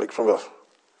 Roman Catholic from us.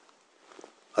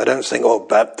 I don't think,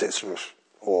 Baptist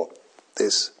or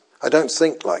this. I don't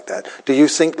think like that. Do you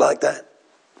think like that?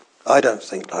 I don't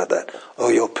think like that. Oh,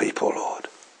 your people, Lord.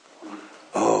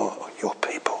 Oh, your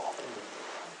people.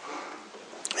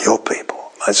 Your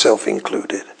people, myself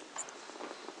included.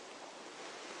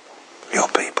 Your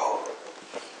people.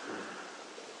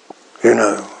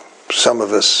 Some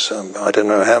of us, I don't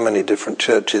know how many different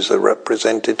churches are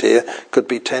represented here. Could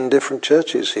be 10 different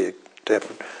churches here.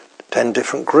 10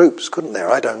 different groups, couldn't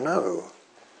there? I don't know.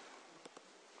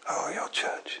 Oh, your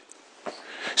church.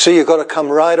 So you've got to come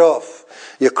right off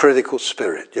your critical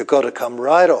spirit. You've got to come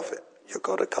right off it. You've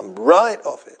got to come right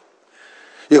off it.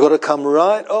 You've got to come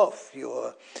right off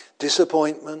your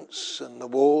disappointments and the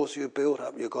walls you built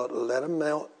up. You've got to let them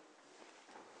melt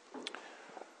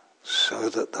so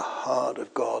that the heart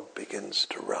of God begins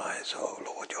to rise. Oh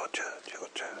Lord, your church, your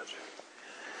church.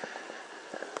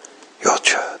 Your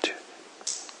church.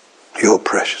 Your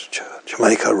precious church.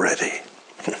 Make her ready.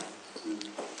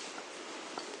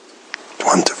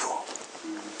 Wonderful.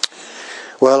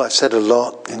 Well, I've said a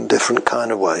lot in different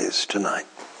kind of ways tonight.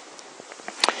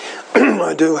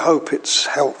 I do hope it's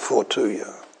helpful to you.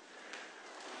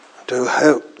 I do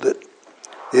hope that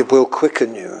it will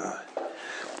quicken you.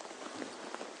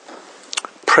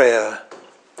 Prayer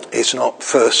is not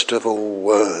first of all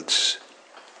words.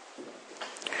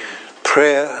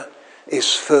 Prayer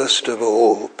is first of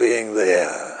all being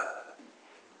there.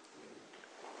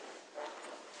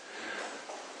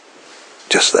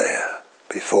 Just there,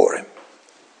 before him.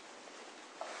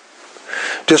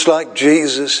 Just like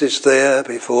Jesus is there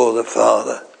before the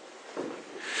Father.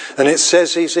 And it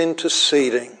says he's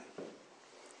interceding.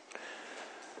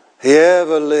 He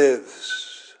ever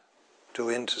lives to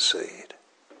intercede.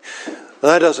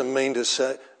 That doesn't mean to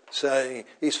say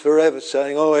he's forever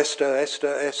saying, oh Esther,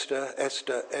 Esther, Esther,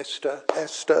 Esther, Esther,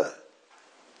 Esther.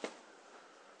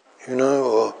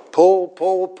 Or Paul,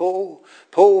 Paul, Paul,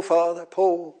 Paul, Father,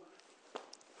 Paul.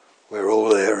 We're all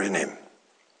there in him.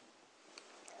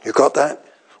 You got that?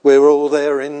 We're all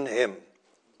there in him.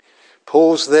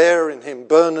 Paul's there in him.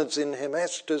 Bernard's in him.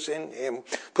 Esther's in him.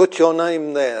 Put your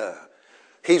name there.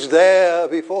 He's there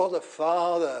before the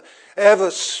Father, ever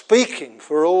speaking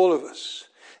for all of us.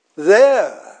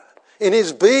 There, in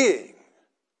his being.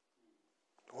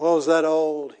 What was that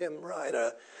old hymn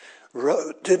writer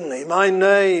wrote, didn't he? My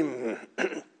name,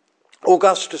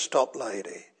 Augustus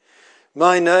Toplady,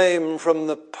 my name from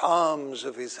the palms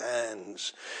of his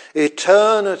hands,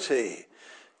 eternity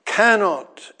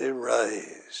cannot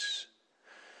erase.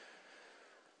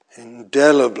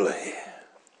 Indelibly,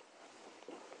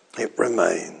 it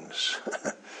remains.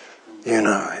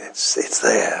 It's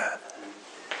there.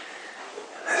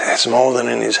 It's more than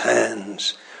in his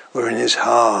hands. We're in his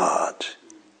heart.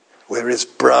 We're his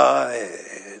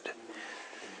bride.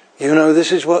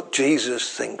 This is what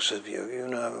Jesus thinks of you,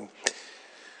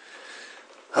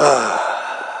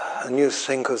 and you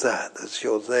think of that as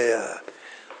you're there.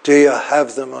 Do you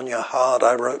have them on your heart?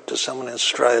 I wrote to someone in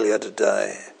Australia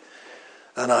today,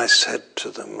 and I said to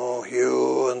them,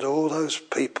 you and all those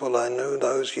people I knew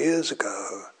those years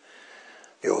ago,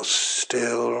 you're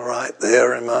still right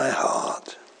there in my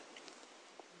heart.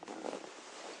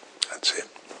 That's it.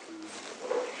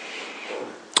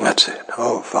 That's it.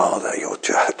 Oh, Father, your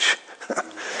judge.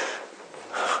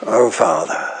 Oh,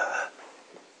 Father.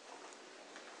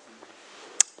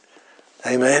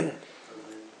 Amen.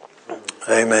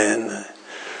 Amen.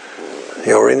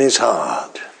 You're in his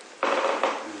heart.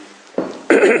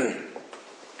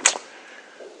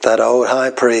 That old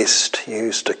high priest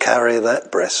used to carry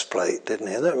that breastplate, didn't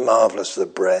he? Isn't it marvellous, the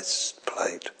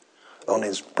breastplate on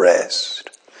his breast?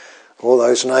 All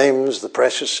those names, the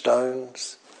precious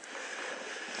stones.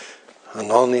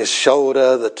 And on his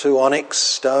shoulder, the 2 onyx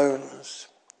stones.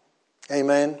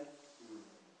 Amen.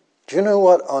 Do you know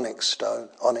what onyx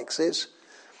is?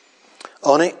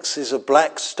 Onyx is a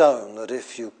black stone that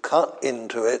if you cut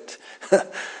into it,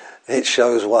 it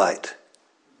shows white.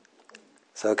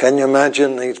 So can you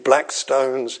imagine these black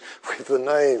stones with the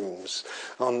names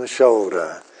on the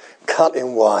shoulder, cut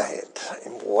in white,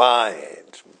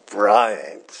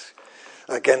 bright,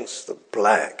 against the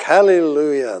black.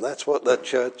 Hallelujah. That's what the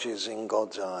church is in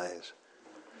God's eyes.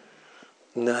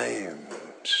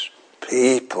 Names,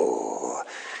 people.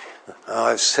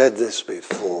 I've said this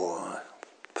before.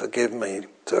 Forgive me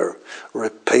for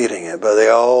repeating it, but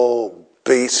they're all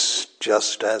beasts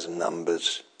just as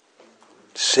numbers.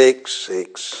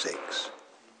 666.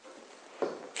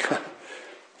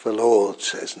 The Lord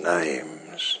says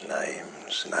names.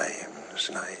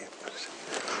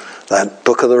 That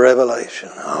book of the Revelation,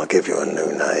 I'll give you a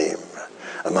new name,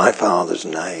 and my Father's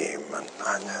name. And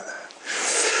I know that.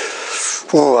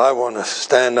 Oh, I want to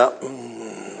stand up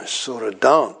and sort of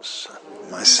dance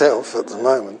myself at the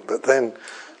moment, but then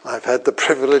I've had the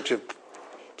privilege of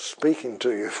speaking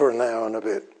to you for an hour and a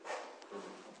bit.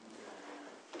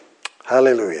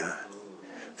 Hallelujah.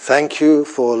 Thank you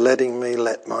for letting me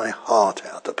let my heart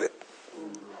out a bit.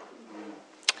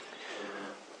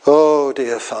 Oh,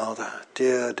 dear Father,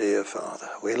 dear Father,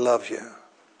 we love you.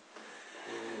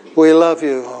 We love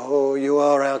you. Oh, you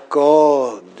are our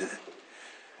God.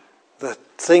 The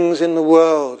things in the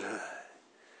world,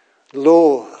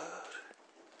 Lord,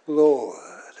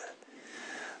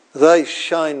 they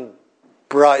shine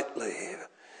brightly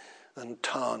and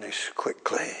tarnish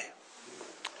quickly.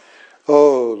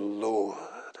 Oh, Lord,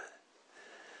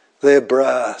 they're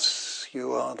brass,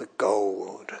 you are the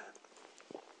gold.